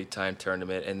was the big-time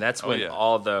tournament, and that's when yeah.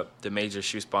 all the major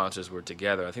shoe sponsors were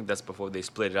together. I think that's before they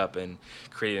split it up and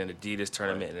created an Adidas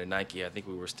tournament and a Nike. I think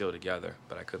we were still together,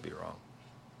 but I could be wrong.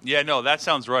 Yeah, no, that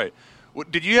sounds right.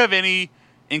 Did you have any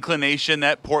inclination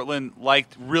that Portland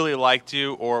really liked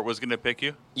you or was going to pick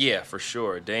you? Yeah, for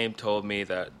sure. Dame told me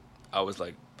that I was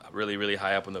really, really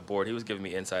high up on the board. He was giving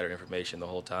me insider information the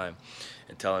whole time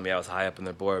and telling me I was high up on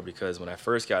the board, because when I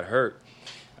first got hurt,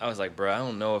 I was like, bro, I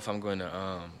don't know if I'm going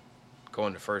to go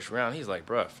in the first round. He's like,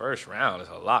 bro, first round is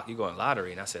a lock. You going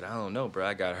lottery. And I said, I don't know, bro.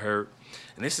 I got hurt.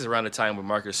 And this is around the time when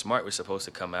Marcus Smart was supposed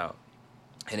to come out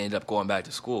and ended up going back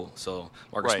to school. So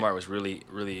Marcus Smart was really,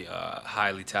 really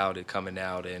highly touted coming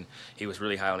out, and he was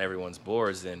really high on everyone's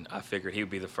boards. And I figured he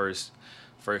would be the first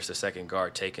or second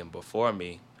guard taken before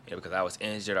me, because I was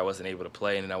injured. I wasn't able to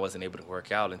play, and then I wasn't able to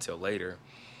work out until later.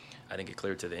 I didn't get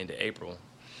cleared to the end of April.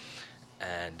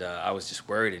 And I was just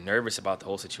worried and nervous about the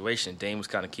whole situation. Dame was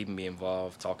kind of keeping me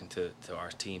involved, talking to our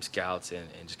team scouts, and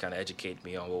just kind of educating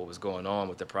me on what was going on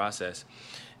with the process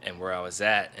and where I was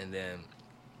at. And then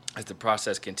as the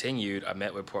process continued, I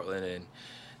met with Portland, and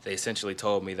they essentially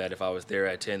told me that if I was there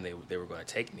at 10, they were going to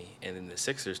take me. And then the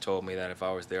Sixers told me that if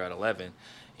I was there at 11,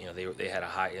 they had a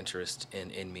high interest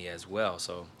in me as well.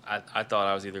 So I thought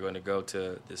I was either going to go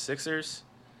to the Sixers,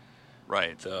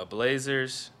 right, the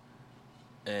Blazers,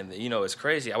 and it's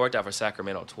crazy. I worked out for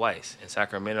Sacramento twice. In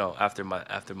Sacramento, after my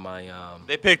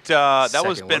they picked that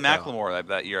was Ben workout. McLemore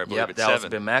that year, I believe. Yep, at that 7. was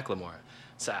Ben McLemore.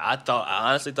 So I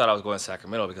honestly thought I was going to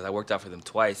Sacramento, because I worked out for them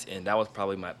twice, and that was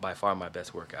probably by far my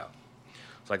best workout.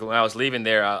 So when I was leaving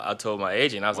there, I told my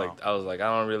agent, I was like,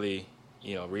 I don't really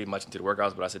read much into the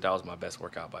workouts, but I said that was my best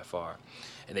workout by far.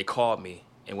 And they called me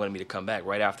and wanted me to come back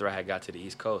right after I had got to the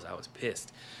East Coast. I was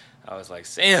pissed. I was like,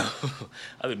 Sam,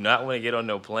 I do not want to get on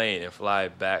no plane and fly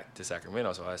back to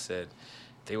Sacramento. So I said,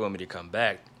 they want me to come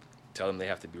back, tell them they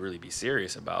have to really be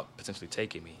serious about potentially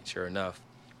taking me. Sure enough,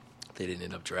 they didn't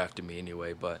end up drafting me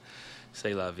anyway, but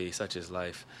c'est la vie, such is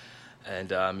life.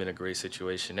 And I'm in a great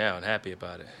situation now and happy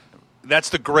about it. That's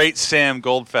the great Sam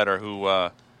Goldfeder,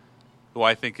 who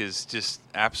I think is just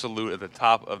absolute at the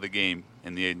top of the game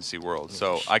in the agency world.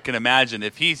 So I can imagine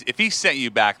if he sent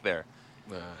you back there,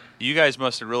 you guys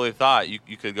must have really thought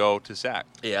you could go to SAC.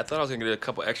 Yeah, I thought I was gonna get a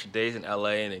couple extra days in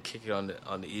LA and then kick it on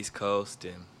the East Coast.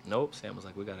 And nope, Sam was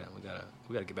like, we gotta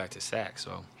get back to SAC.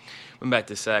 So went back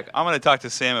to SAC. I'm gonna talk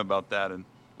to Sam about that and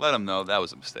let him know that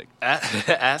was a mistake.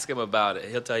 Ask him about it.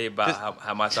 He'll tell you about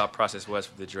how my thought process was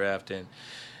for the draft. And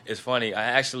it's funny.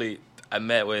 I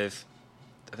met with,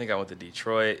 I think I went to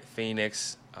Detroit,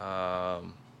 Phoenix,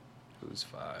 who's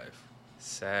 5,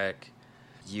 SAC,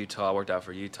 Utah. I worked out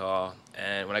for Utah.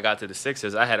 And when I got to the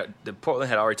Sixers, Portland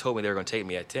had already told me they were going to take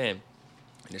me at 10. And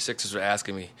the Sixers were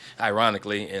asking me,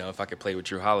 ironically, if I could play with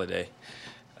Drew Holiday.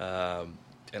 And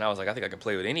I was like, I think I can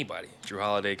play with anybody. Drew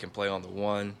Holiday can play on the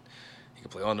 1. He can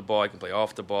play on the ball. He can play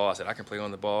off the ball. I said, I can play on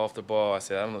the ball, off the ball. I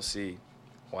said, I don't see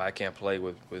why I can't play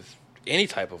with any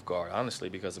type of guard, honestly,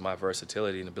 because of my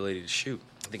versatility and ability to shoot.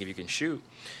 I think if you can shoot,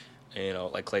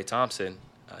 like Klay Thompson,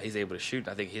 he's able to shoot.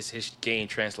 I think his game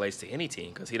translates to any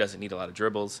team, because he doesn't need a lot of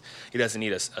dribbles. He doesn't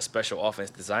need a special offense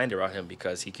designed around him,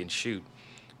 because he can shoot.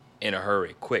 in a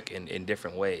hurry, quick, in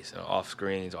different ways, off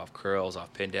screens, off curls,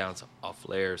 off pin downs, off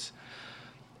flares,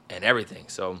 and everything.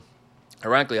 So,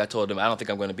 ironically, I told him I don't think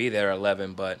I'm going to be there at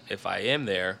 11, but if I am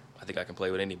there, I think I can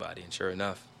play with anybody. And sure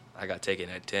enough, I got taken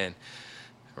at 10,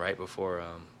 right before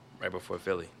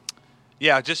Philly.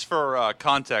 Yeah, just for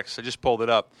context, I just pulled it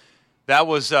up. That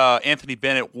was Anthony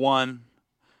Bennett 1,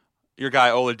 your guy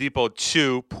Oladipo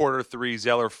 2, Porter 3,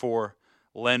 Zeller 4,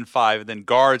 Len 5, and then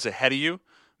guards ahead of you,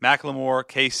 McLemore,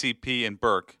 KCP, and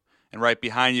Burke. And right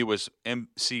behind you was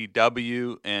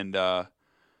MCW. And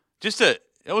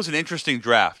it was an interesting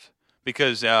draft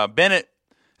because Bennett,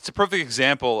 it's a perfect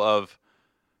example of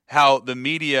how the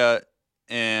media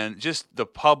and just the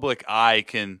public eye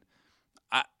can,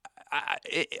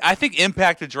 I think,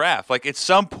 impact the draft. Like at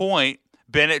some point,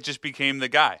 Bennett just became the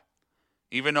guy.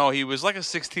 Even though he was like a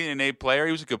 16-8 player,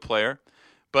 he was a good player.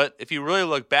 But if you really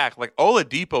look back, like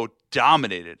Oladipo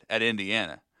dominated at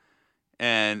Indiana.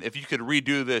 And if you could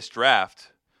redo this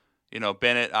draft,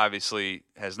 Bennett obviously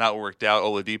has not worked out.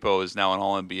 Oladipo is now an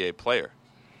All-NBA player.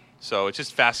 So it's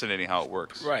just fascinating how it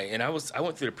works. Right, and I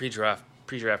went through the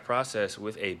pre-draft process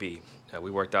with AB.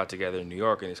 We worked out together in New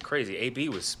York, and it's crazy. AB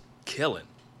was killing.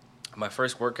 My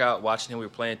first workout, watching him, we were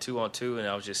playing 2-on-2, and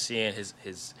I was just seeing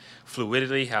his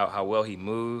fluidity, how well he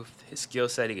moved, his skill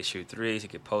set. He could shoot threes, he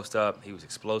could post up, he was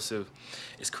explosive.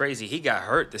 It's crazy. He got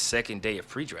hurt the second day of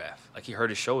pre-draft. Like, he hurt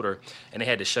his shoulder, and they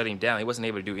had to shut him down. He wasn't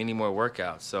able to do any more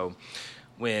workouts. So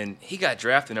when he got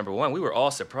drafted number 1, we were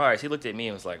all surprised. He looked at me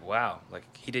and was like, wow, like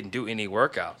he didn't do any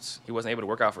workouts. He wasn't able to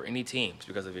work out for any teams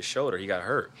because of his shoulder. He got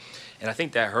hurt. And I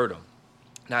think that hurt him.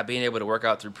 Not being able to work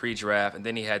out through pre-draft, and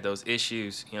then he had those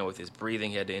issues, with his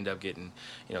breathing. He had to end up getting,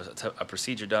 a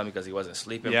procedure done because he wasn't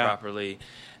sleeping properly,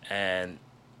 and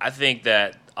I think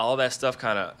that all that stuff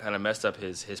kind of messed up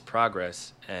his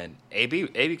progress. And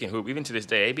AB can hoop even to this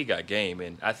day. AB got game,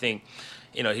 and I think,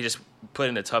 he just put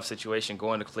in a tough situation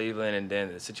going to Cleveland, and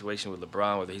then the situation with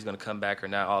LeBron, whether he's going to come back or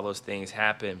not. All those things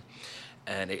happen.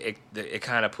 And it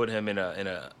kind of put him in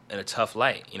a tough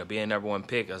light. Being number 1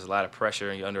 pick, there's a lot of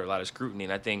pressure and you're under a lot of scrutiny.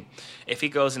 And I think if he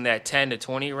goes in that 10 to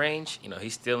 20 range, I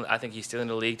think he's still in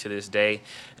the league to this day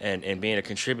and being a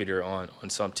contributor on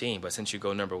some team. But since you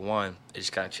go number 1, it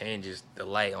just kind of changes the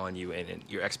light on you and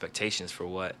your expectations for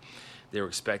what they were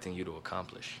expecting you to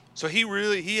accomplish. So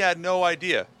he had no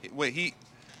idea.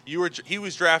 He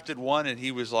was drafted 1 and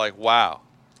he was like, wow.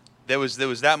 There was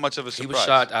that much of a surprise. He was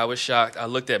shocked. I was shocked. I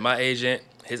looked at my agent.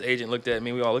 His agent looked at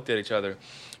me. We all looked at each other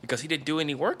because he didn't do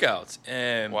any workouts.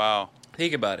 And wow,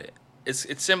 think about it.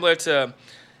 It's similar to.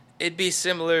 It'd be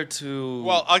similar to.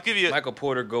 Well, I'll give you Michael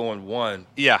Porter going 1.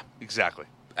 Yeah, exactly.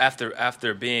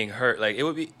 After being hurt, like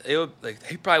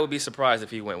he probably would be surprised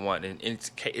if he went 1, and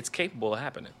it's capable of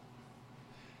happening.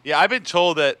 Yeah, I've been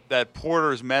told that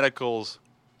Porter's medicals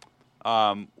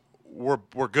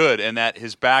were good and that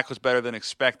his back was better than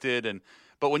expected.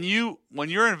 But when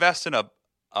you're investing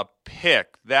a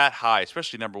pick that high,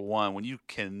 especially number 1, when you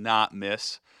cannot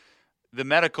miss, the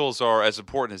medicals are as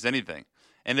important as anything.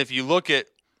 And if you look at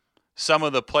some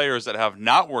of the players that have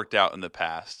not worked out in the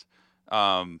past,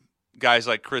 guys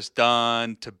like Chris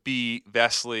Dunn, Thabit,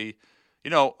 Vesely,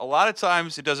 a lot of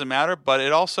times it doesn't matter, but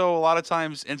it also a lot of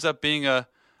times ends up being a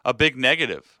big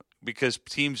negative because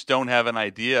teams don't have an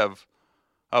idea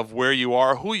of where you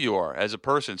are, who you are as a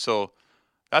person. So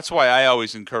that's why I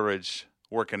always encourage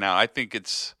working out. I think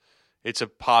it's a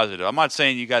positive. I'm not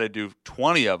saying you got to do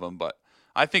 20 of them, but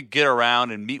I think get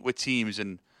around and meet with teams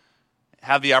and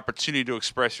have the opportunity to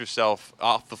express yourself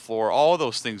off the floor. All of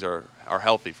those things are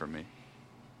healthy for me.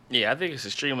 Yeah, I think it's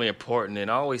extremely important. And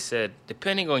I always said,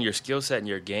 depending on your skill set and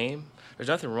your game, there's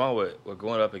nothing wrong with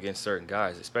going up against certain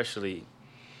guys, especially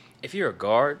if you're a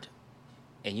guard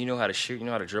and you know how to shoot, you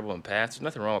know how to dribble and pass. There's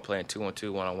nothing wrong with playing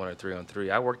 2-on-2, 1-on-1, or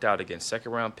 3-on-3. I worked out against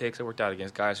second-round picks. I worked out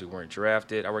against guys who weren't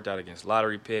drafted. I worked out against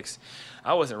lottery picks.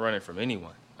 I wasn't running from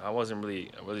anyone. I wasn't really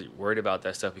worried about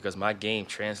that stuff because my game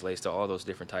translates to all those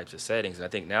different types of settings. And I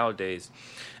think nowadays,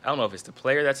 I don't know if it's the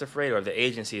player that's afraid or if the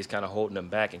agency is kind of holding them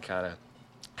back and kind of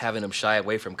having them shy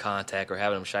away from contact or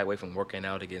having them shy away from working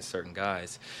out against certain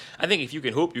guys. I think if you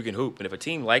can hoop, you can hoop. And if a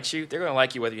team likes you, they're going to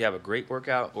like you whether you have a great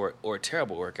workout or a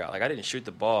terrible workout. Like, I didn't shoot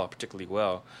the ball particularly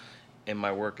well in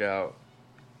my workout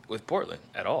with Portland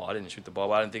at all. I didn't shoot the ball,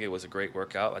 but I didn't think it was a great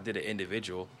workout. I did an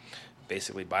individual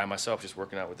basically by myself, just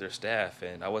working out with their staff,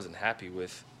 and I wasn't happy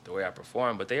with the way I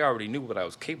performed, but they already knew what I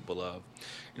was capable of.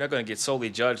 You're not going to get solely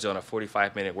judged on a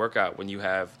 45-minute workout when you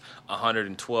have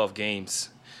 112 games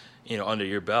under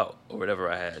your belt or whatever.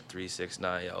 I had 3, 6,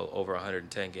 9, over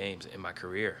 110 games in my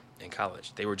career in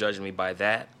college. They were judging me by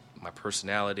that, my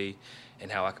personality,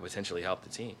 and how I could potentially help the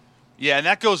team. Yeah, and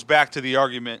that goes back to the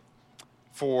argument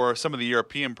for some of the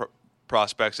European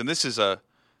prospects, and there's a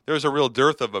real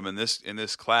dearth of them in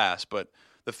this class. But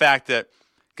the fact that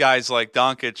guys like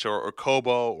Doncic or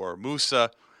Kobo or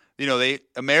Musa,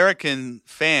 American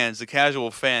fans, the casual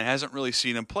fan, hasn't really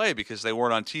seen them play because they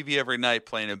weren't on TV every night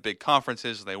playing in big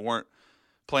conferences. They weren't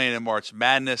playing in March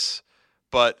Madness.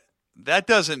 But that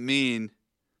doesn't mean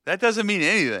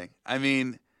anything. I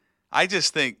mean, I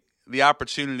just think the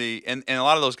opportunity, and a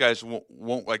lot of those guys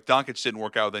won't like Doncic didn't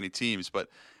work out with any teams, but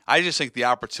I just think the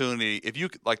opportunity, if you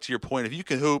like to your point, if you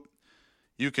can hoop,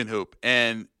 you can hoop.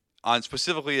 And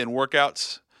specifically in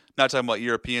workouts, not talking about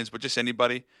Europeans, but just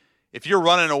anybody, if you're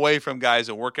running away from guys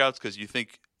in workouts because you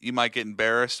think you might get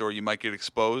embarrassed or you might get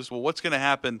exposed, well, what's going to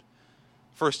happen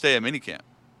first day of minicamp?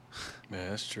 Man,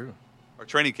 that's true. Or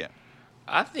training camp?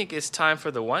 I think it's time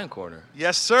for the wine corner.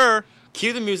 Yes, sir.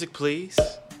 Cue the music, please.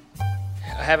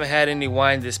 I haven't had any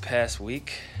wine this past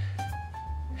week.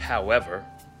 However,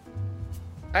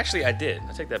 actually I did.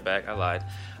 I take that back. I lied.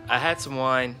 I had some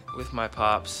wine with my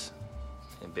pops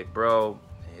and Big Bro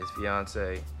and his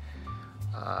fiance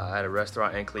at a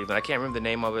restaurant in Cleveland. I can't remember the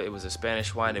name of it. It was a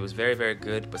Spanish wine. It was very, very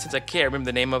good. But since I can't remember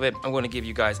the name of it, I'm going to give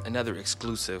you guys another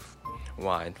exclusive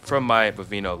wine from my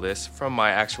Vivino list, from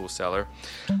my actual cellar.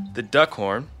 The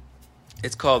Duckhorn.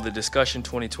 It's called the Discussion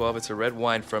 2012. It's a red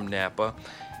wine from Napa.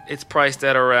 It's priced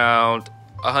at around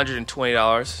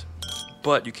 $120,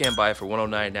 but you can buy it for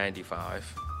 $109.95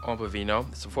 on Vivino.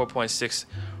 It's a 4.6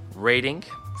 rating.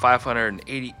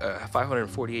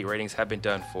 548 ratings have been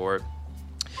done for it.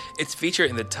 It's featured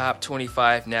in the top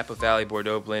 25 Napa Valley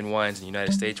Bordeaux blend wines in the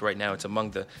United States. Right now, it's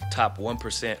among the top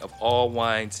 1% of all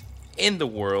wines in the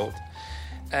world.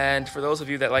 And for those of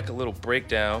you that like a little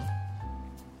breakdown,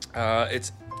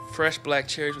 it's fresh black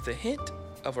cherries with a hint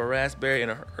of a raspberry and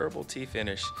a herbal tea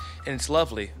finish. And it's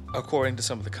lovely, according to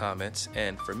some of the comments.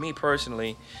 And for me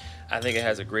personally, I think it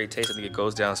has a great taste. I think it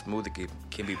goes down smooth. It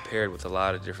can be paired with a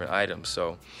lot of different items.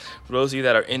 So for those of you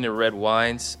that are into red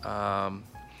wines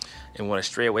and want to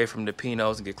stray away from the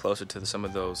Pinots and get closer to some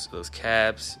of those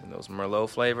Cabs and those Merlot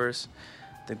flavors,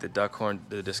 I think the Duckhorn,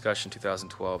 the Discussion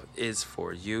 2012 is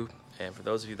for you. And for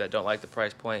those of you that don't like the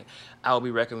price point, I will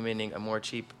be recommending a more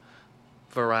cheap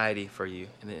variety for you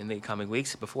in the coming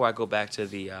weeks before I go back to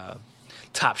the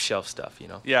top shelf stuff,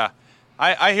 Yeah,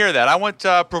 I hear that. I went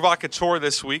Provocateur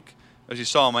this week, as you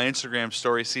saw on my Instagram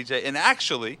story, CJ, and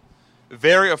actually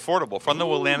very affordable from the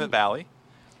Willamette Valley,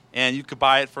 and you could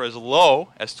buy it for as low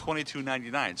as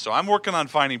 $22.99. So I'm working on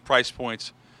finding price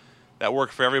points that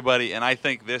work for everybody, and I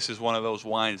think this is one of those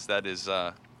wines that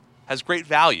has great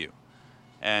value.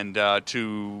 And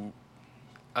to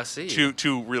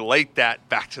relate that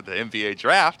back to the NBA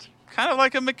draft, kind of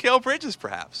like a Mikal Bridges,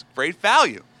 perhaps. Great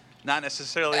value. Not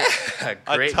necessarily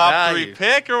a top 3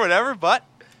 pick or whatever, but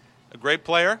a great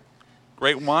player,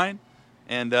 great wine,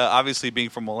 and obviously being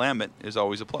from Willamette is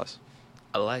always a plus.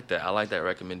 I like that. I like that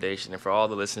recommendation. And for all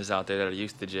the listeners out there that are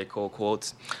used to J. Cole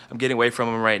quotes, I'm getting away from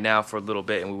them right now for a little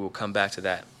bit, and we will come back to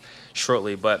that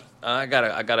shortly. But I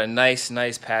got a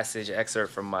nice passage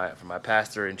excerpt from my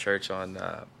pastor in church on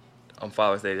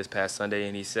Father's Day this past Sunday,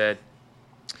 and he said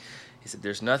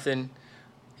there's nothing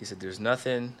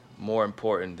more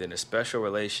important than a special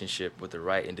relationship with the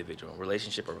right individual,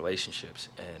 relationship or relationships.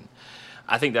 And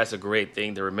I think that's a great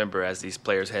thing to remember as these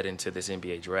players head into this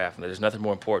NBA draft. And there's nothing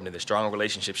more important than the strong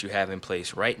relationships you have in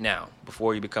place right now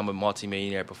before you become a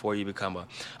multimillionaire, before you become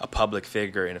a public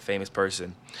figure and a famous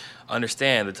person.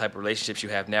 Understand the type of relationships you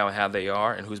have now and how they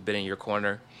are and who's been in your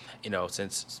corner,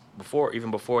 since before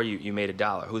you made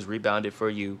 $1, who's rebounded for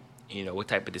you, what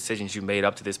type of decisions you made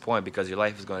up to this point, because your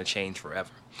life is going to change forever.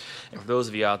 And for those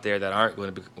of you out there that aren't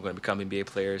going to become NBA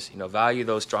players, value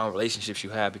those strong relationships you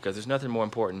have, because there's nothing more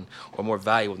important or more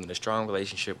valuable than a strong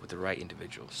relationship with the right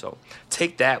individual. So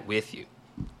take that with you.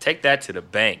 Take that to the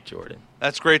bank, Jordan.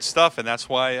 That's great stuff, and that's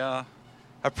why I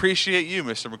appreciate you,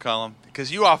 Mr. McCollum,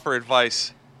 because you offer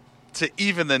advice to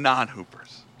even the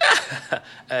non-hoopers.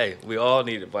 Hey, we all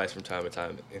need advice from time to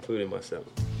time, including myself.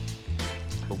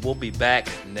 But we'll be back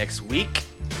next week.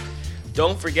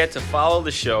 Don't forget to follow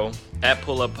the show at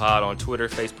Pull Up Pod on Twitter,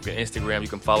 Facebook, and Instagram. You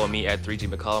can follow me at 3G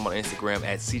McCollum on Instagram,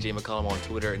 at CJ McCollum on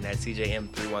Twitter, and at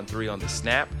CJM313 on the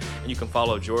Snap. And you can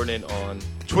follow Jordan on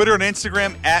Twitter and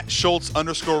Instagram at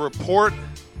Schultz_report.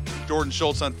 Jordan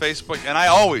Schultz on Facebook. And I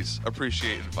always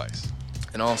appreciate advice.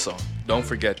 And also, don't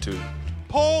forget to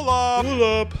pull up. Pull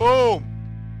up. Boom.